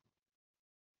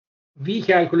V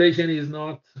calculation is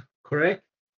not correct,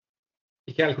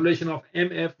 the calculation of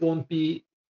MF won't be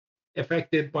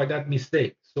affected by that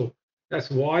mistake. So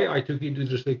that's why I took it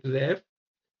with respect to the F.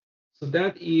 So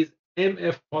that is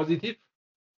MF positive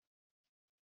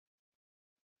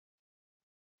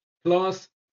plus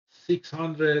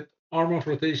 600. Arm of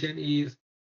rotation is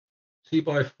 3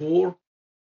 by 4,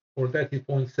 or that is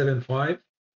 0.75,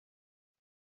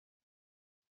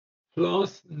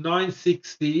 plus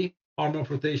 960. Arm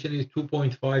of rotation is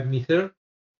 2.5 meter.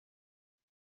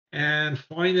 And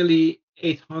finally,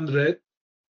 800.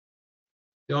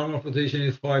 The arm of rotation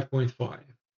is 5.5.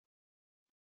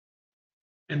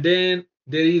 And then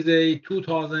there is a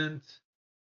 2000,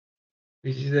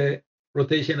 which is a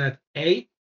rotation at A.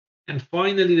 And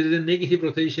finally, there is a negative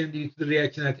rotation due to the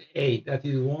reaction at A. That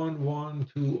is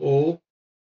 1120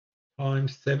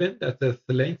 times 7. That's the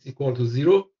length equal to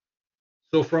 0.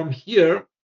 So from here,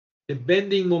 the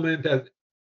bending moment at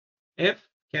F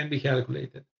can be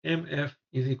calculated. MF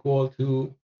is equal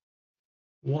to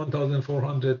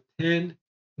 1,410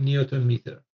 Newton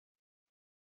meter.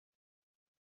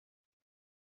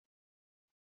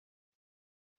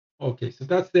 Okay, so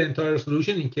that's the entire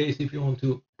solution in case if you want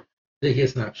to take a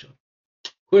snapshot.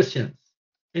 Questions?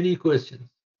 Any questions?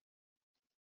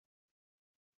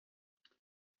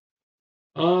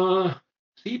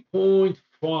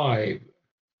 3.5.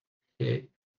 Okay.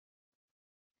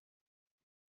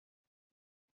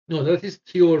 No, that is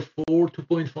 3 or 4,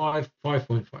 2.5,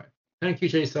 5.5. Thank you,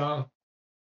 Jaisal.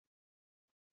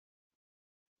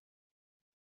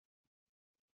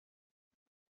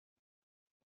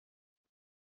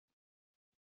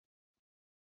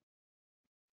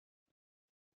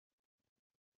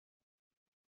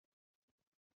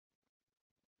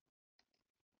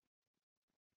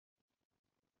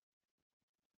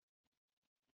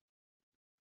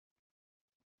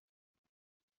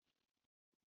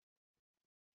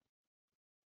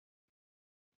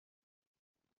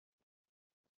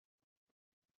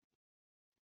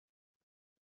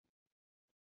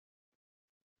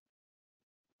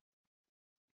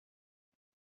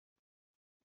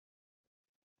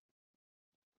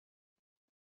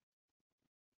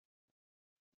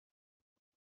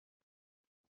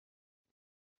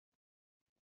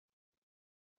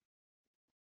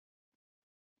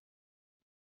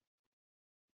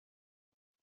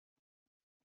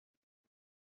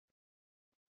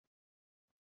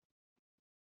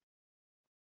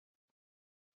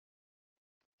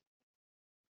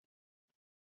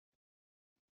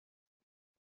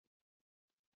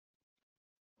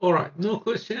 All right, no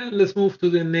question. Let's move to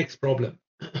the next problem.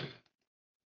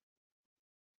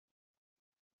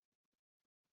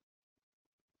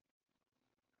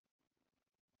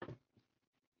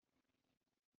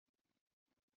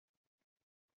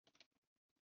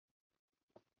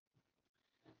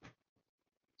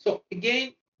 So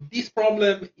again, this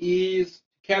problem is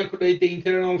calculate the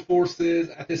internal forces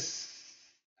at a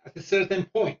certain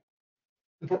point.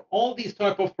 And for all these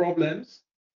type of problems,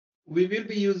 we will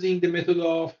be using the method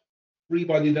of free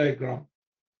body diagram.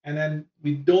 And then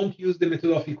we don't use the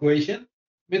method of equation.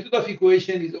 Method of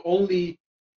equation is only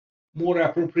more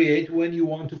appropriate when you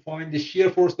want to find the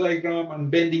shear force diagram and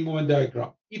bending moment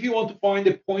diagram. If you want to find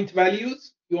the point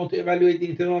values, you want to evaluate the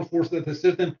internal force at a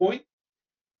certain point,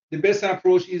 the best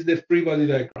approach is the free body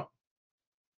diagram.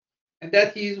 And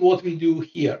that is what we do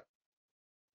here.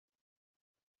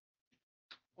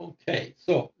 Okay,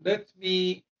 so let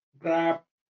me grab.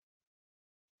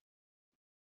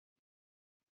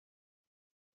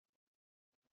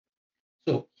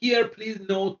 So here, please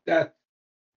note that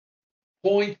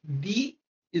point D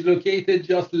is located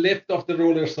just left of the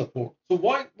roller support. So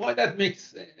why that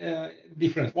makes a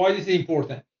difference? Why is it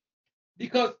important?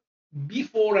 Because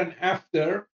before and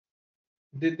after,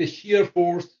 the shear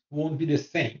force won't be the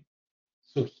same.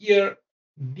 So here,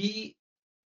 D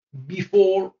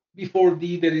before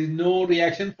D there is no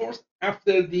reaction force.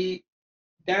 After D,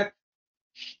 that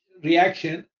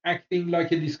reaction acting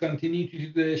like a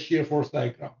discontinuity to the shear force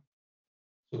diagram.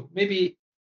 So maybe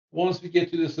once we get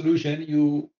to the solution,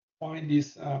 you find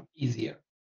this easier.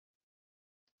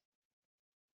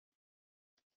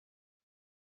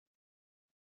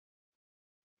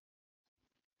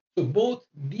 So both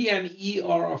D and E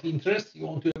are of interest. You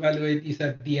want to evaluate this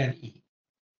at D and E.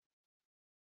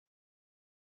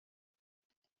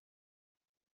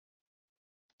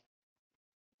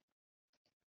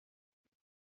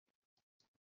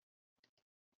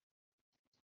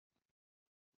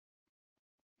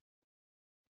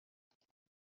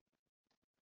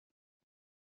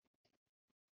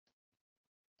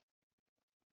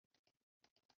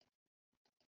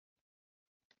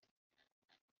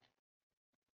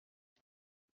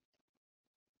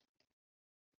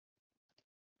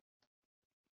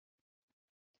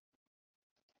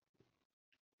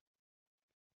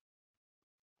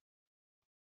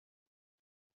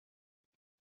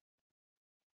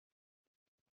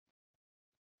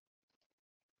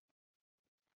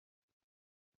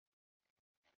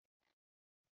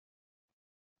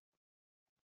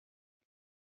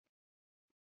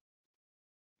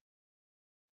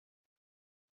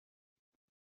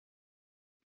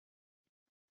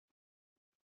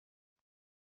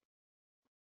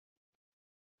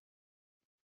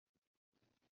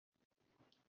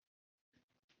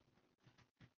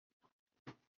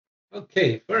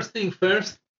 Okay, first thing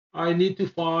first, I need to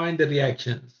find the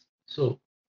reactions. So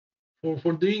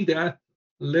for doing that,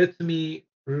 let me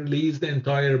release the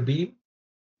entire beam.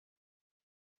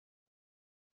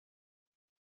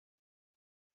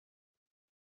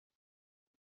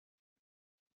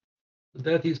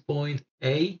 That is point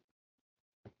A.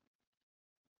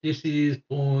 This is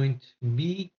point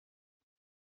B.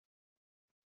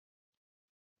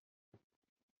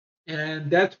 And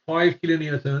that 5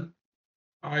 kilonewton,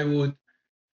 I would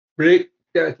break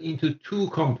that into two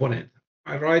components.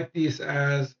 I write this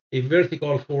as a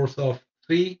vertical force of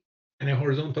 3 and a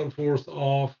horizontal force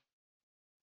of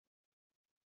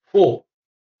 4.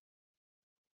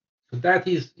 So that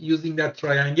is using that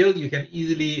triangle, you can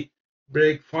easily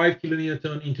break 5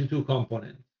 kilonewton into two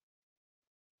components.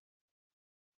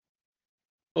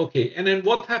 Okay, and then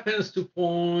what happens to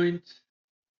point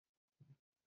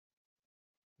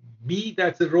B?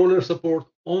 That's a roller support,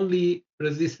 only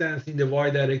resistance in the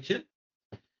Y direction.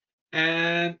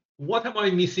 And what am I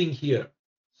missing here?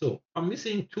 So I'm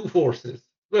missing two forces.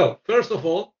 Well, first of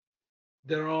all,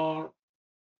 there are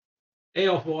A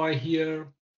of Y here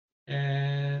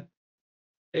and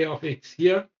A of X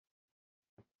here.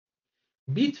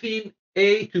 Between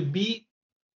A to B,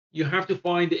 you have to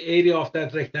find the area of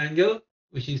that rectangle,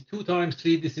 which is 2 times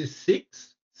 3. This is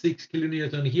 6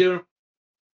 kilonewton here.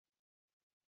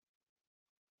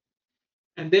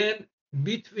 And then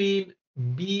between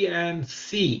B and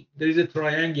C, there is a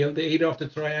triangle. The area of the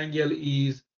triangle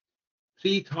is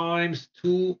 3 times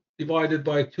 2 divided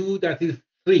by 2. That is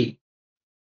 3.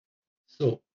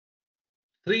 So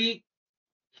 3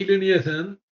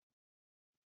 kilonewton,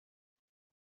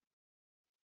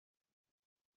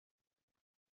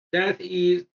 that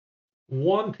is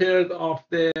 1/3 of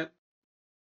the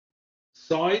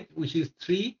side, which is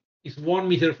 3, is 1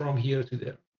 meter from here to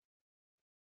there.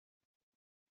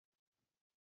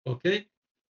 Okay,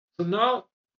 so now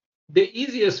the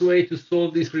easiest way to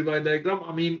solve this free body diagram,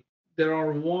 I mean, there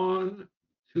are 1,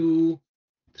 2,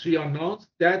 3 unknowns.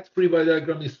 That free body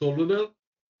diagram is solvable.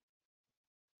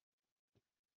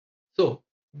 So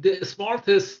the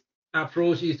smartest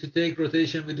approach is to take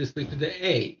rotation with respect to the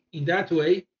A. In that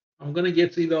way, I'm going to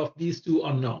get rid of these two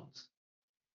unknowns.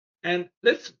 And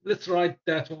let's write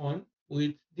that one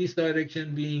with this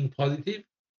direction being positive.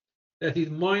 That is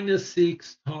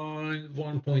 -6 times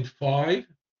 1.5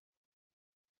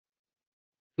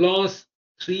 plus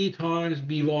 3 times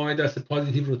by, that's a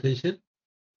positive rotation,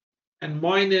 and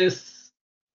minus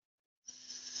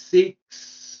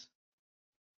 6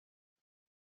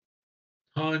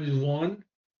 times 1,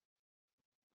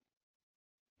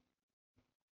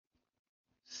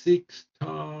 6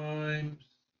 times,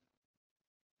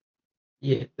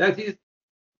 yeah, that is,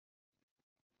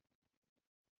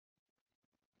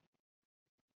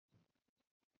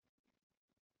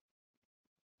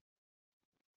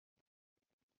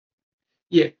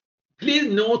 yeah. Please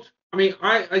note, I mean,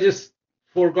 I just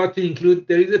forgot to include,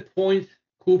 there is a point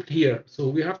coupled here. So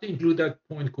we have to include that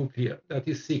point coupled here. That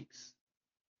is 6.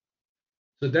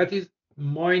 So that is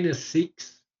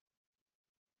 -6.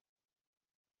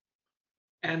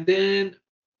 And then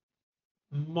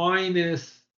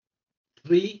minus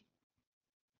 3,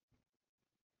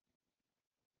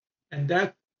 and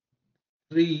that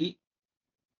 3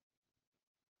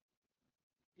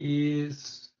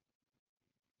 is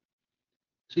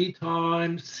 3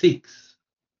 times 6.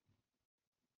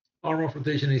 Arm of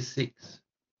rotation is 6,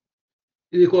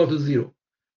 is equal to 0.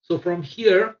 So from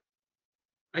here,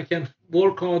 I can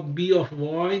work out B of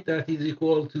Y, that is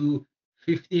equal to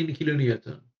 15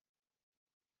 kilonewton.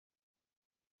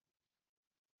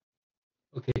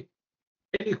 Okay.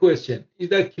 Any question? Is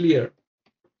that clear?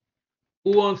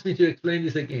 Who wants me to explain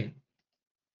this again?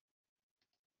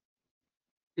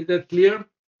 Is that clear?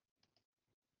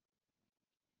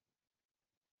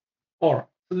 All right.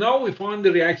 So now we found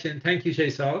the reaction. Thank you,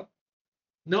 Shaisal.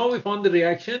 Now we found the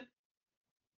reaction.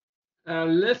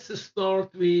 Let's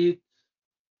start with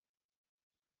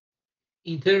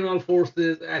internal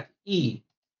forces at E.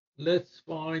 Let's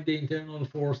find the internal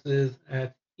forces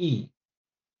at E.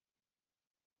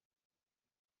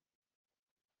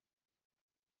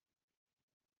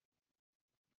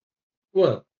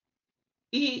 Well,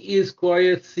 E is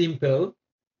quite simple.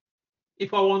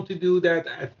 If I want to do that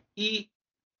at E,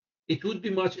 it would be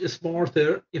much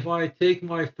smarter if I take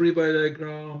my free body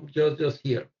diagram just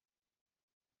here,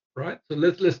 right? So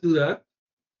let's do that.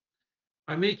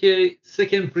 I make a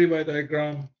second free body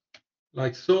diagram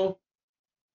like so.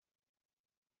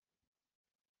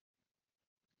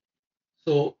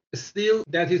 So still,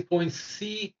 that is point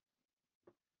C.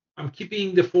 I'm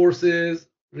keeping the forces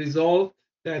result,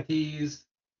 that is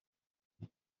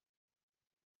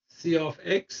C of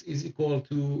X is equal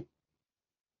to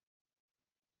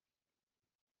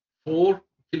 4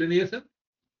 kilonewton,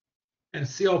 and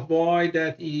C of Y,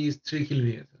 that is 3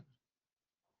 kilonewton.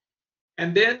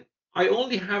 And then I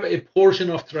only have a portion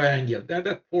of triangle.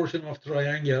 That portion of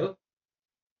triangle,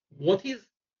 what is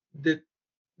the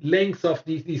length of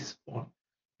this one?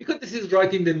 Because this is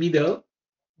right in the middle,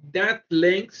 that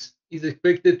length is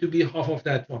expected to be half of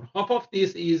that one. Half of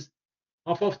this is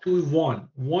half of 2 is 1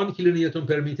 kilonewton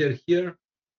per meter here.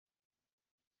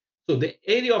 So the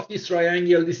area of this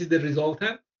triangle, this is the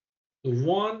resultant. So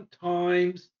 1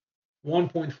 times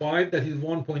 1.5, that is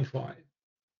 1.5.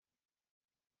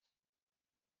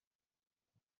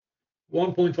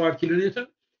 1.5 kilonewton.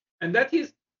 And that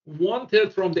is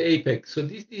 1/3 from the apex. So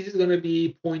this is going to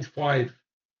be 0.5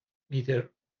 meter.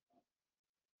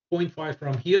 0.5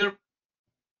 from here.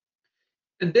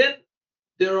 And then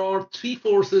there are 3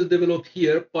 forces developed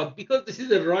here, but because this is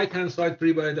the right-hand side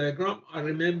free body diagram, I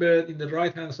remember in the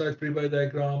right-hand side free body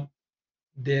diagram,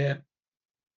 the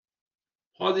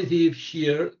positive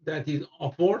shear, that is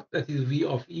upward, that is V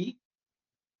of E,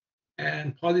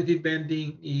 and positive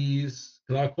bending is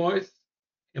clockwise,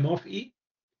 M of E,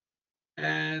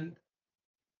 and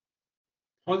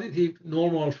positive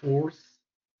normal force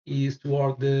is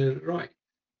toward the right.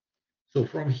 So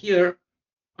from here,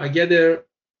 I gather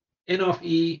N of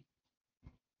E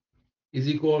is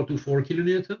equal to 4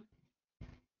 kilonewton,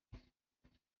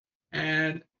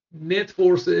 and net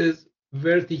force is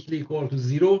vertically equal to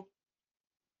 0.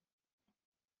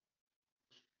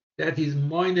 That is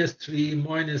 -3,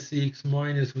 -6,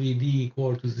 minus VD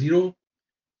equal to 0.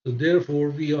 So therefore,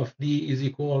 V of D is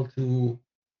equal to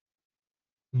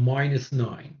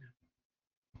 -9.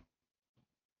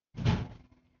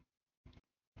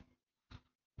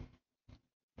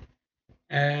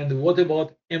 And what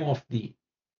about M of D?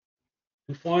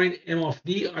 To find M of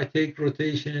D, I take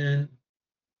rotation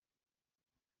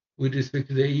with respect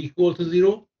to the E equal to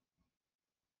 0.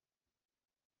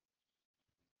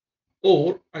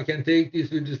 Or I can take this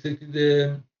with respect to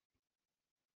the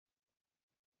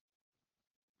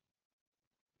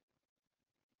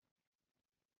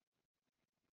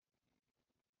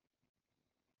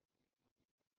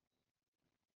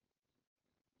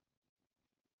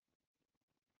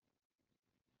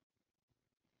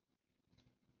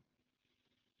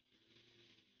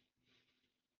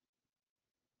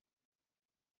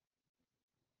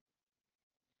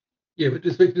with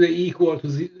respect to the E equal to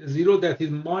 0, that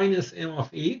is minus M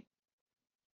of E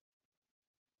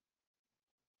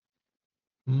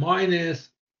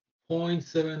minus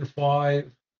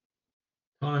 0.75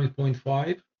 times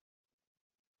 0.5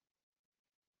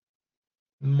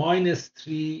 minus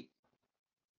 3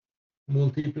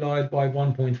 multiplied by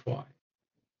 1.5.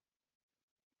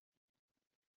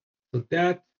 So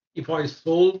that, if I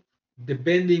solve, the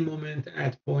bending moment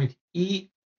at point E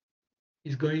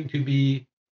is going to be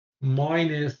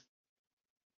minus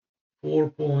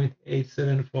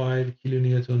 4.875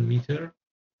 kilonewton meter.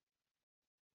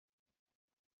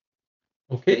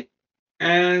 Okay,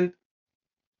 and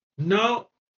now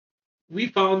we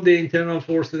found the internal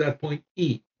forces at point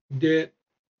E. The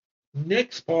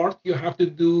next part, you have to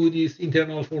do this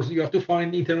internal force. You have to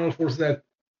find internal force at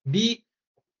B,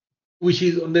 which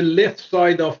is on the left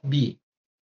side of B.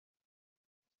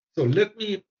 So let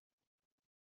me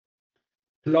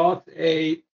plot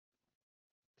a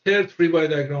third free body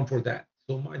diagram for that.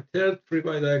 So my third free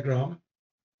body diagram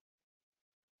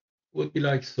would be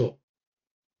like so.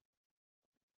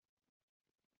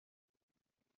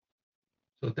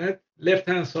 So that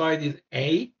left-hand side is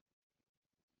A,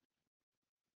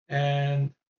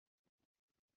 and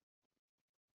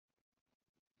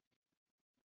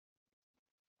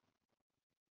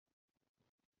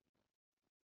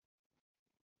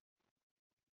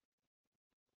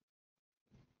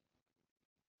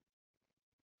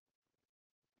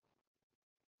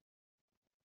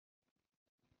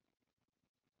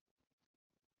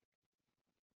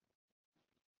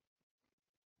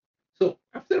so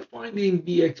after finding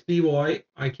Bx, By,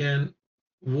 I can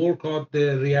work out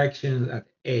the reactions at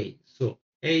A. So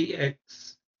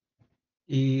Ax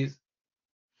is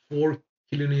 4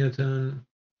 kilonewton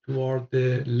toward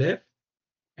the left,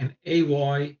 and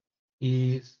Ay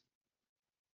is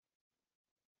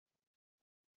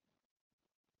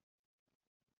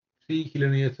 3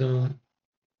 kilonewton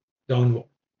downward.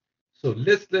 So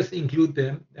let's include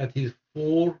them. That is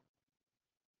 4,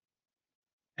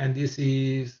 and this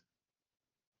is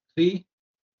 3.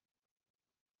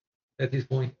 That is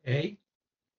point A.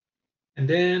 And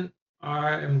then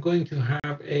I am going to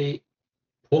have a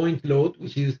point load,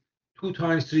 which is 2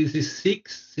 times 3 is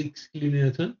 6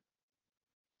 kilonewton.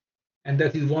 And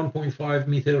that is 1.5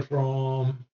 meter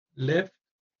from left.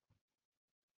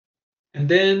 And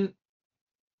then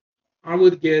I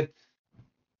would get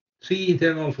 3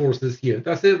 internal forces here.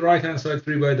 That's the right-hand side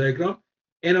free body diagram.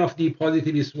 N of D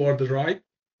positive is toward the right.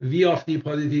 V of D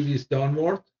positive is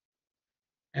downward.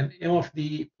 And M of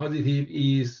D positive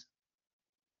is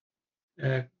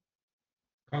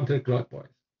counterclockwise.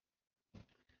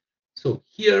 So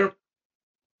here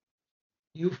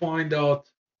you find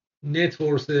out net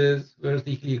forces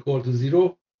vertically equal to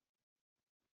 0.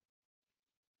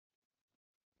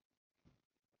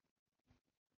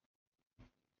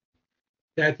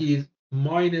 That is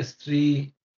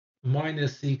 -3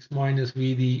 -6 minus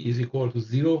Vd is equal to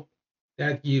 0.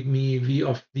 That gives me V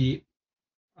of the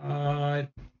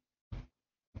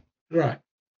right.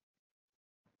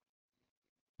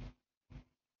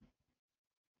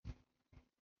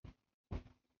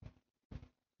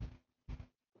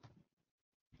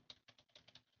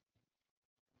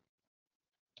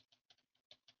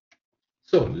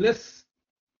 So this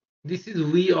is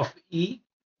V of E.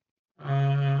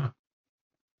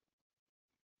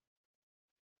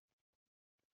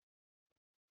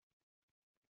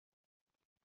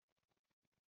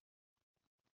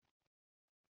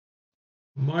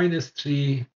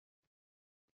 -3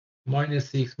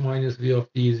 -6 minus V of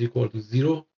D is equal to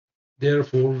 0.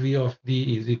 Therefore, V of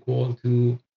D is equal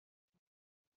to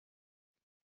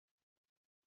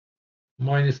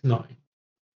 -9.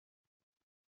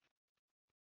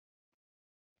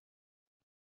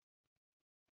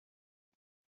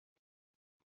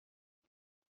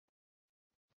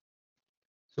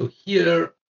 So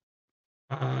here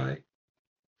I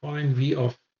find V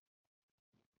of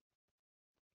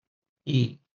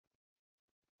E.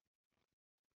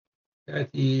 That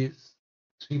is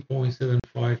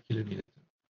 3.75 kilonewton.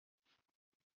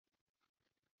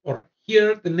 All right.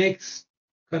 Here, the next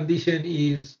condition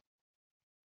is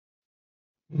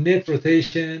net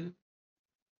rotation.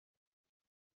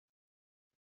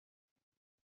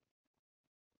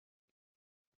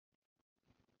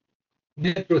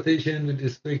 Net rotation with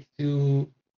respect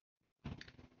to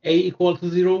A equal to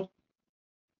 0.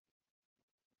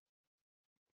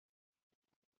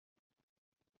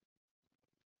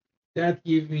 That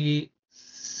gives me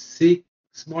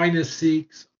 6 minus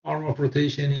 6 arm of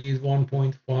rotation is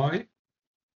 1.5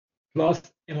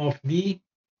 plus M of D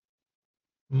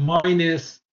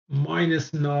minus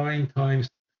 9 times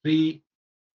 3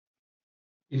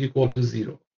 is equal to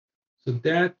 0. So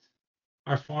that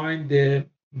I find the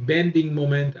bending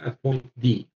moment at point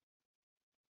D.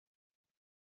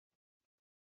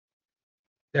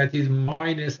 That is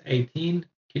minus 18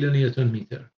 kilonewton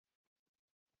meter.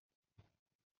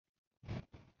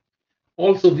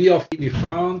 Also, V of D we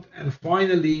found, and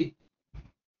finally,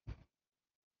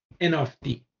 N of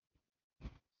D.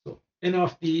 So N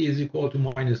of D is equal to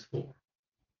 -4.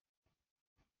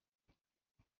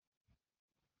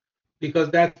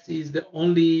 Because that is the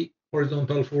only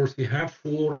horizontal force we have,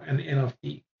 4 and N of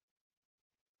D.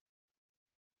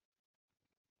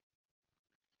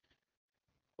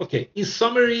 Okay, in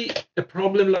summary, a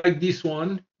problem like this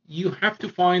one, you have to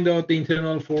find out the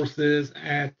internal forces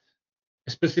at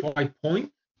specified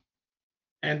point.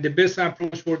 And the best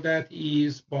approach for that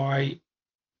is by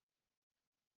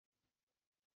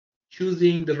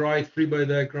choosing the right free body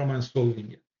diagram and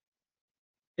solving it.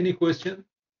 Any question?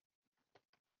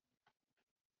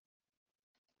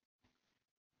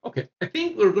 Okay, I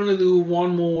think we're going to do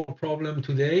one more problem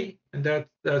today, and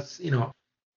that's enough.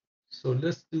 So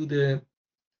let's do the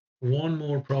one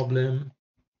more problem.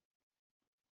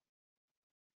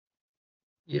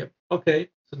 Yep. Okay,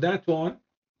 so that one.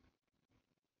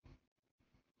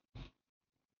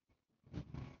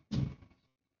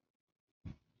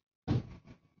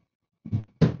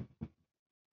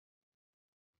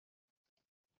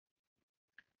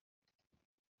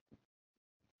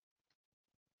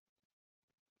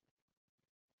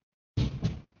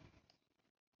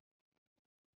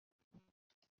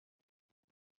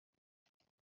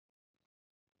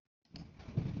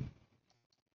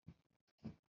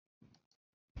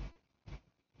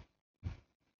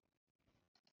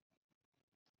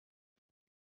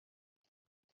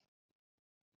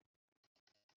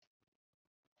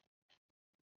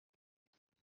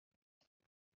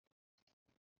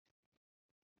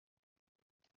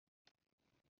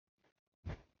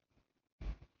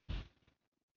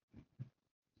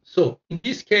 So in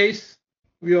this case,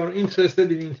 we are interested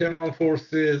in internal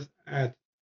forces at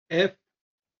F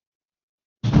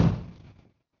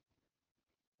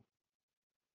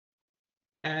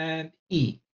and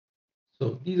E.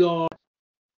 So these are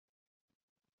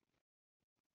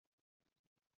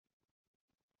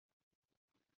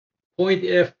point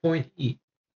F, point E.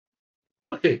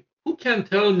 Okay, who can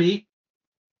tell me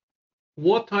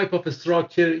what type of a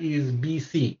structure is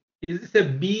BC? Is this a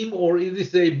beam or is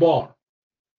this a bar?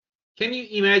 Can you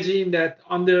imagine that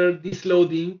under this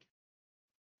loading,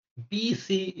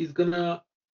 BC is gonna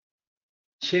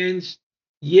change?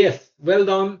 Yes, well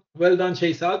done,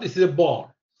 Chaisal. This is a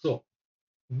bar. So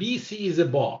BC is a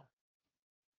bar.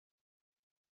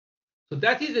 So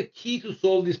that is the key to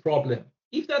solve this problem.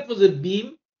 If that was a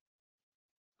beam,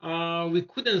 we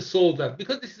couldn't solve that.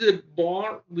 Because this is a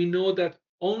bar, we know that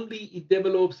only it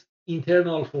develops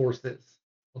internal forces.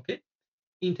 Okay?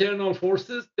 Internal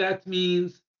forces, that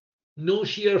means no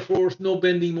shear force, no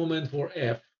bending moment for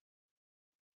F.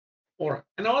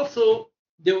 And also,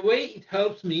 the way it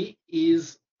helps me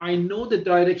is I know the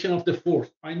direction of the force.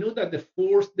 I know that the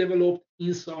force developed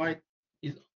inside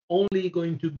is only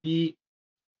going to be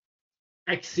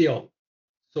axial.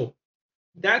 So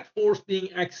that force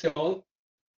being axial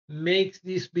makes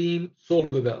this beam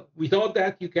solvable. Without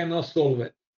that, you cannot solve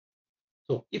it.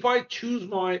 So if I choose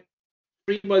my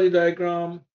free body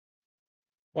diagram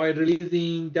by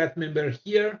releasing that member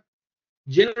here,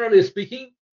 generally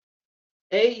speaking,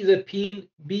 A is a pin,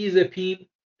 B is a pin,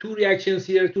 two reactions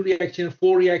here, two reactions,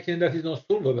 four reactions, that is not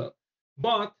solvable.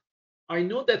 But I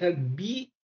know that at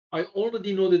B, I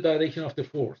already know the direction of the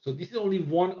force. So this is only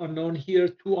one unknown here,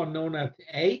 two unknown at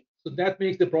A. So that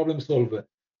makes the problem solvable.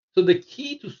 So the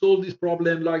key to solve this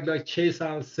problem, like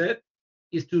Chaisal said,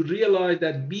 is to realize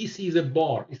that BC is a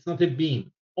bar. It's not a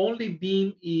beam. Only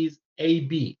beam is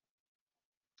AB.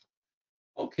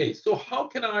 Okay, so how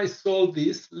can I solve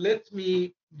this? Let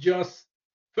me just,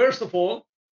 first of all,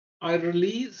 I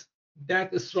release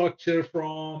that structure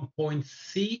from point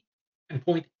C and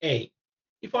point A.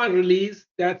 If I release,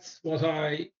 that's what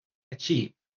I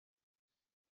achieve.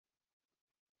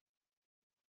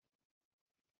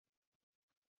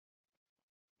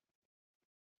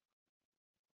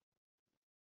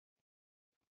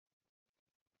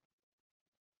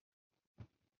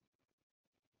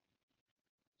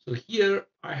 So here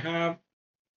I have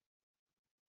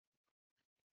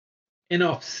N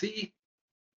of C.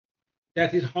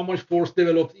 That is how much force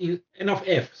developed in N of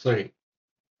F, sorry.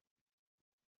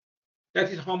 That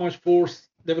is how much force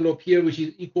developed here, which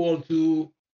is equal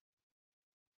to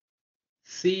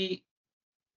C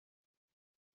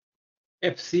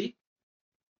FC,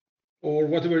 or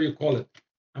whatever you call it.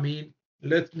 I mean,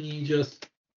 let me just,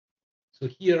 so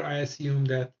here I assume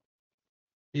that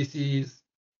this is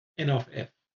N of F.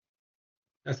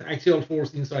 That's axial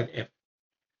force inside F.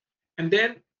 And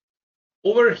then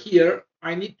over here,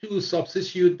 I need to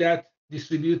substitute that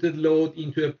distributed load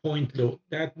into a point load.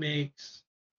 That makes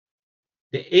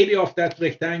the area of that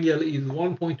rectangle is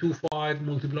 1.25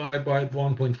 multiplied by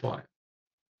 1.5.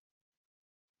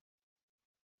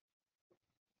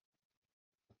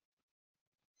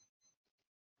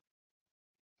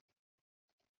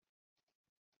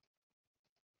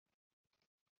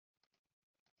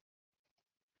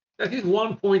 That is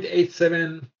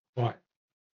 1.875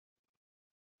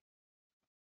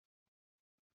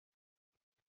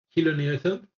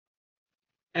 kilonewton.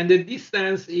 And the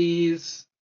distance is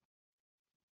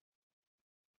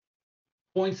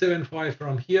 0.75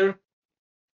 from here,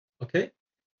 okay?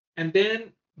 And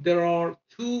then there are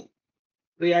two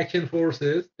reaction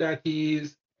forces, that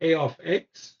is A of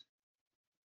X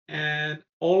and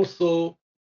also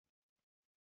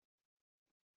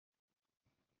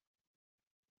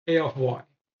A of Y.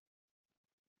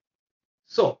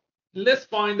 So let's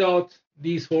find out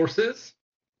these forces.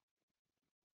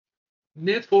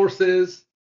 Net forces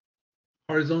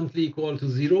horizontally equal to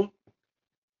 0.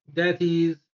 That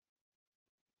is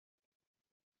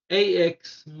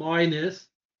AX minus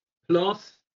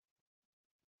plus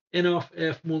N of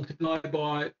F multiplied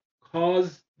by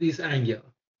cos this angle.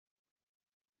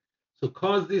 So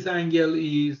cos this angle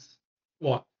is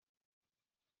what?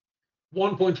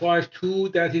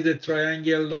 1.52. That is a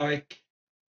triangle like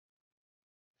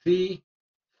 3,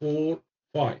 4,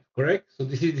 5, correct? So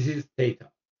this is theta.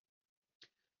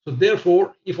 So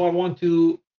therefore, if I want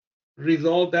to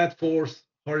resolve that force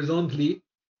horizontally,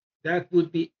 that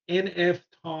would be NF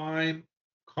time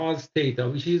cos theta,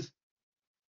 which is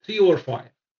 3 over 5.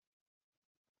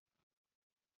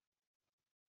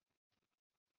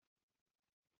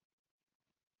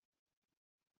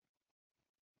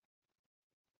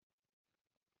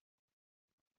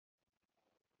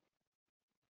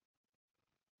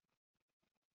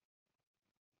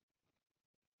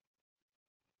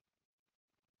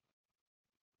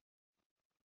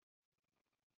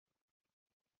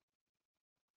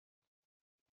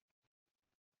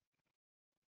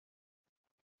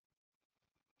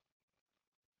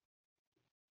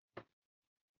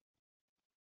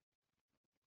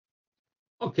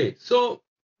 Okay, so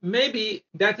maybe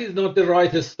that is not the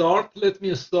right start. Let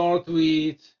me start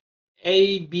with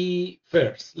AB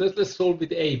first. Let's solve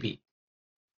with AB.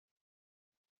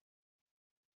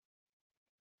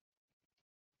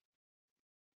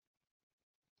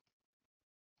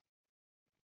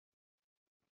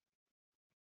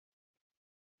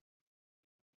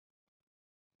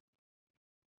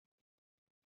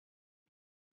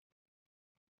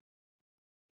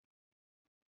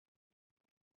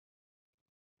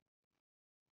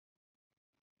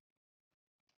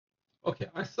 Okay,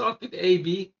 I start with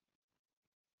AB.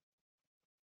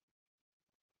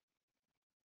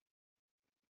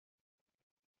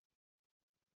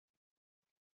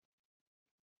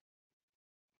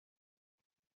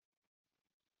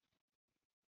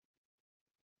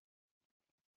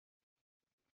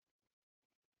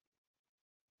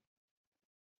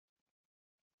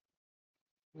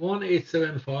 One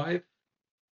 875,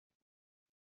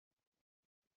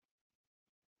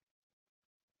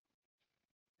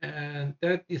 and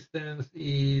that distance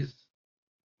is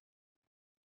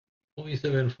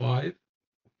 0.75.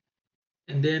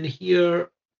 And then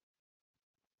here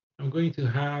I'm going to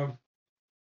have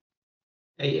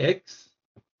AX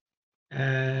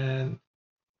and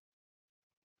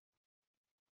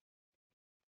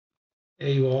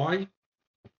AY.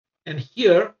 And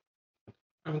here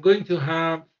I'm going to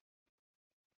have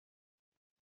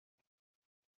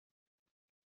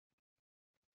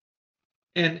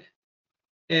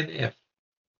NF.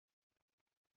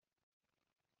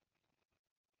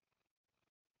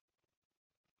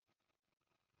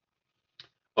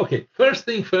 Okay, first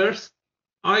thing first,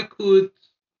 I could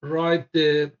write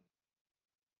the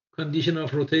condition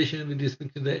of rotation with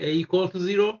respect to the A equal to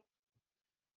 0.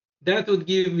 That would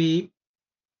give me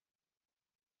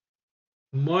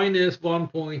minus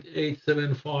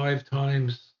 1.875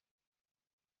 times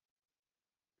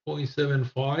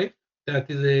 0.75. That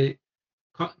is a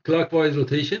clockwise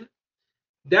rotation.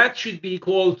 That should be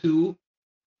equal to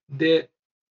the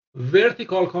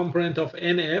vertical component of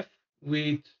NF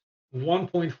with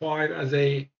 1.5 as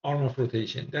a arm of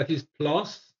rotation. That is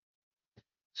plus.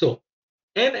 So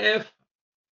NF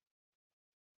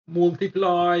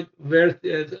multiplied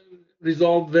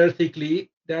resolved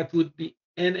vertically, that would be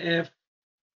NF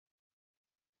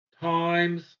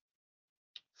times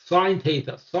sine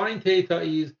theta. Sine theta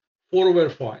is 4 over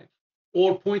 5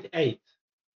 or 0.8.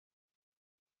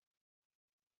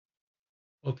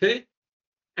 Okay?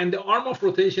 And the arm of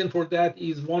rotation for that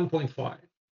is 1.5.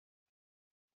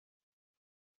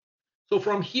 So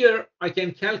from here, I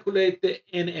can calculate the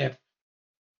NF.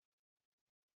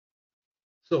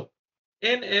 So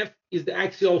NF is the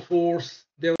axial force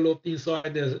developed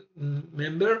inside the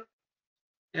member,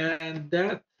 and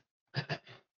that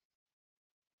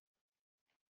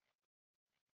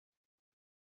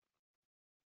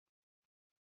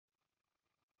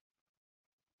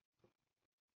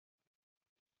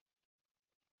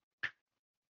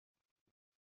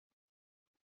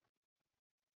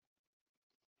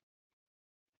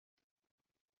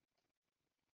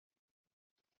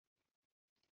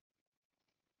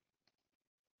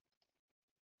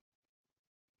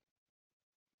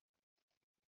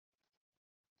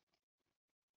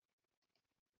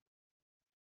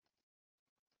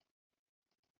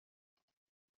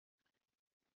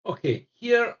Okay,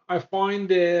 here I find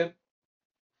the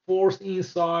force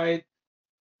inside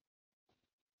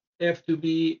F to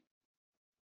be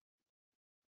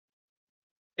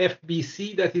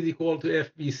FBC, that is equal to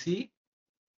FBC.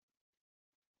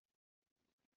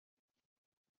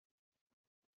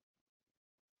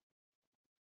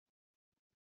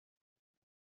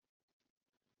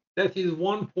 That is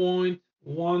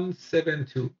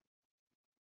 1.172.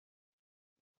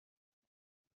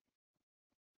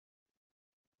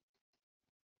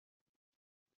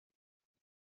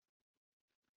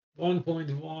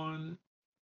 1.172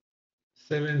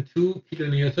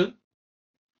 kilonewton,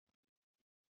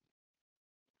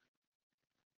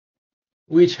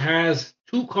 which has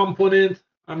two components.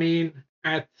 I mean,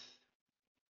 at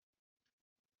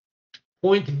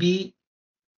point B,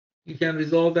 you can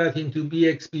resolve that into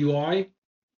Bx, By.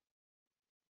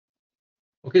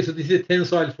 Okay, so this is a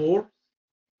tensile force.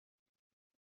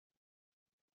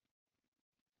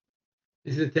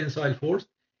 This is a tensile force.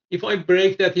 If I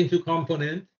break that into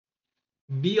component,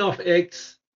 B of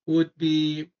x would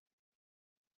be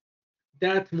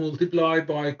that multiplied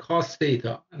by cos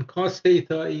theta, and cos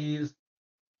theta is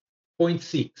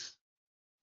 0.6.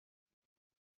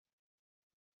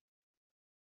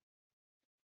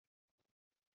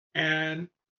 And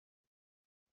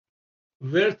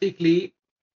vertically,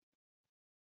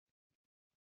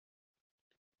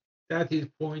 that is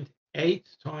 0.8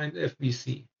 times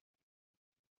FBC.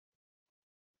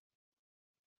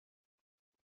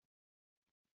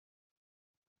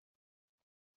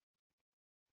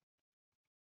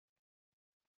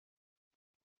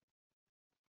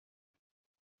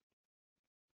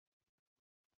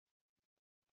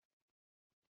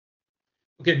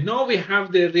 Okay, now we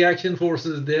have the reaction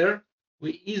forces there.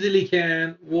 We easily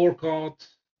can work out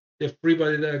the free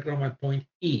body diagram at point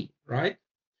E, right?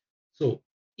 So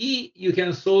E, you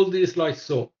can solve this like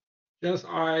so. Just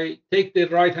I take the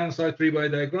right-hand side free body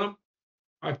diagram.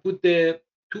 I put the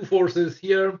two forces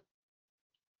here,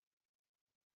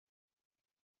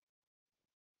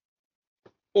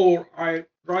 or I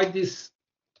write this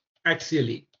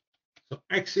axially. So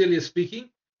axially speaking,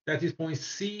 that is point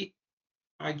C,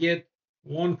 I get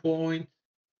 1.172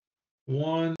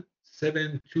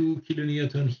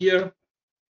 kilonewton here.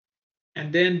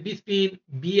 And then between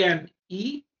B and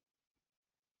E,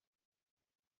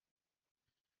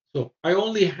 so I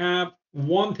only have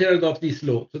 1/3 of this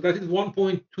load. So that is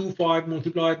 1.25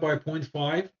 multiplied by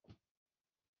 0.5.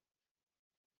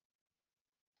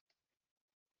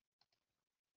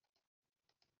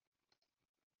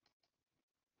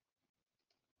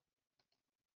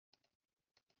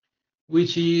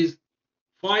 Which is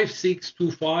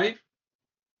 5625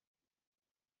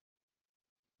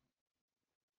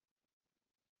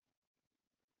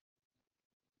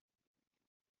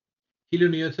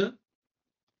 kilonewton.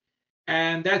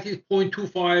 And that is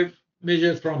 0.25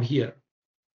 measured from here.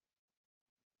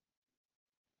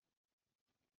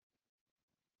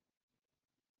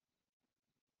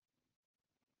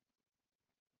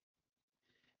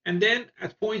 And then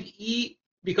at point E,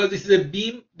 because this is a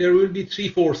beam, there will be three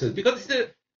forces. Because it's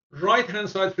a right-hand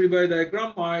side free body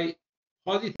diagram, my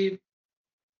positive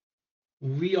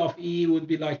V of E would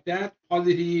be like that,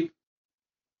 positive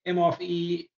M of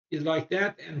E is like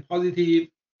that, and positive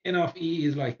N of E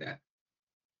is like that.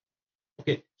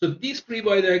 Okay, so this free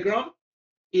body diagram,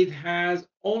 it has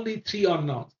only three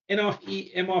unknowns: N of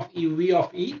E, M of E, V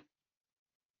of E.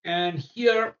 And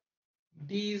here,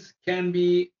 these can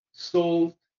be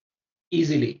solved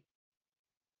easily.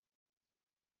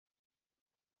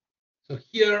 So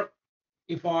here,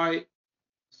 if I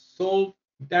solve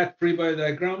that free body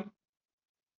diagram,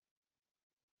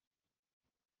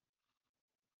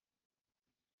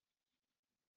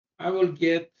 I will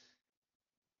get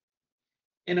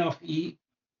N of E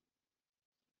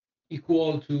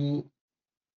equal to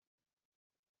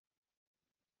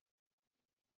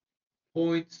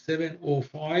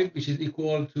 0.705, which is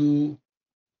equal to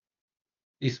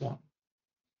this one.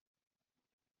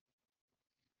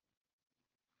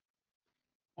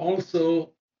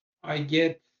 Also, I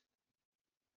get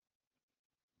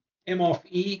M of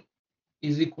E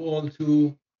is equal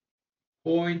to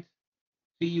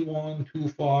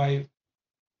 0.3125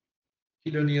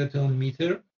 kilonewton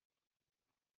meter.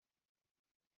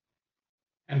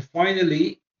 And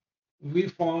finally, we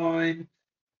find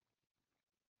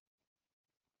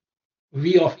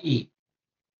V of E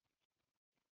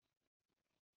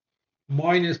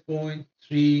minus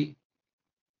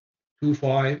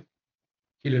 0.325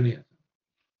 kilonewton.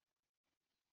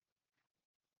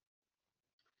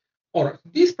 All right,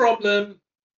 this problem,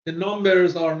 the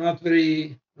numbers are not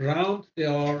very round. They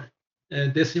are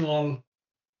decimal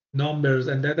numbers,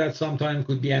 and that sometimes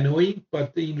could be annoying.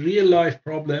 But in real life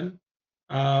problem,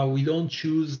 we don't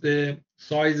choose the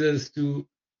sizes to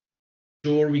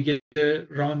sure we get a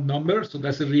round number. So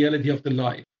that's the reality of the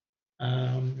life.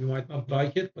 You might not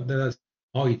like it, but that's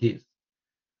how it is.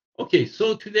 Okay,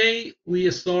 so today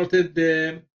we started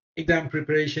the exam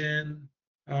preparation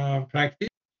practice,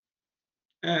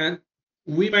 and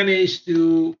we managed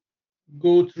to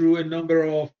go through a number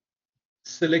of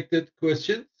selected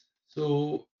questions.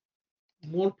 So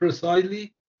more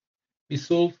precisely, we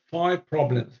solved 5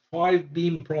 problems, 5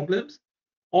 beam problems.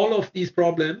 All of these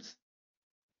problems,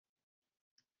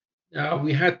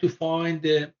 we had to find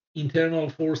the internal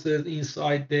forces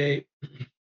inside the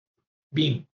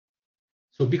beam.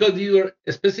 So because these were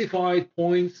specified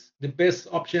points, the best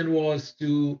option was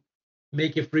to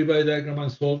make a free body diagram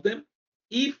and solve them.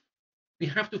 If we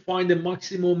have to find the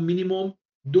maximum, minimum,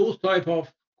 those type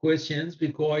of questions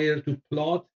require to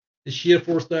plot the shear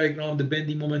force diagram, the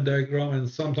bending moment diagram, and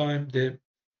sometimes the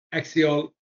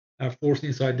axial force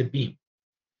inside the beam.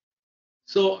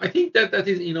 So I think that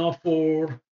is enough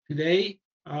for today.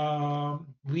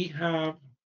 We have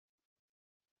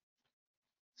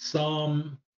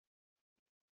some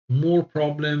more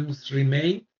problems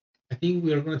remain. I think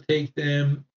we are going to take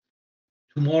them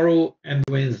tomorrow and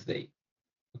Wednesday.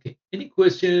 Okay. Any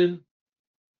question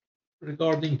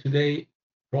regarding today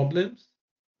problems?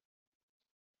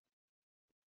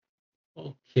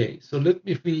 Okay. So let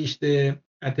me finish the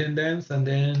attendance and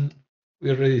then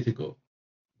we're ready to go.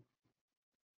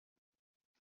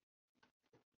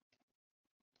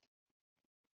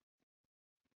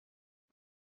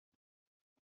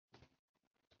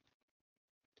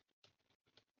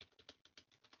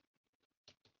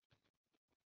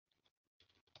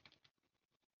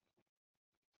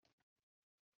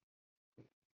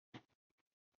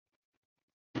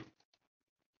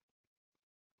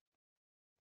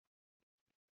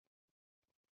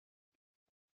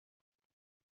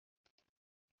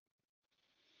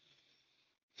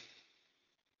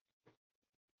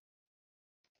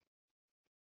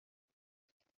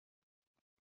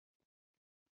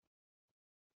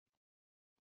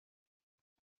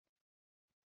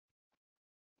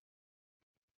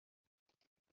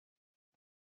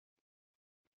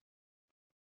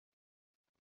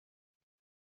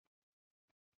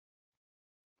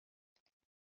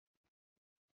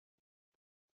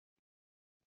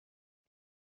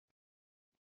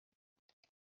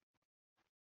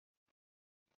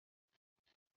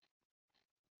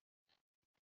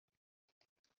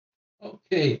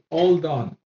 Okay, all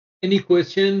done. Any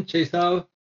question, Chaisal?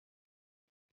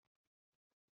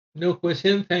 No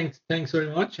question. Thanks very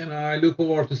much. And I look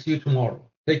forward to see you tomorrow.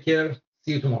 Take care.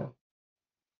 See you tomorrow.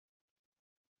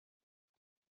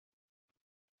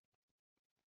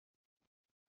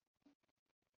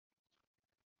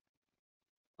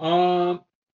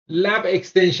 Lab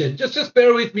extension. Just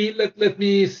bear with me. Let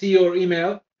me see your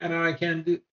email and I can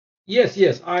do.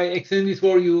 Yes. I extend this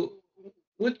for you.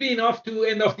 Would be enough to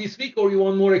end of this week, or you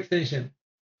want more extension?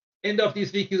 End of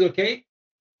this week is okay.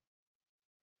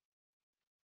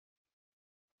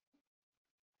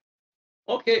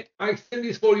 Okay, I extend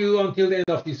this for you until the end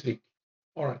of this week.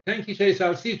 All right. Thank you, Chase.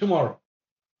 I'll see you tomorrow.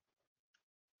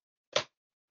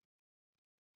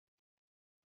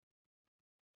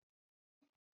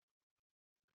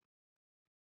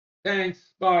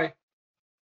 Thanks. Bye.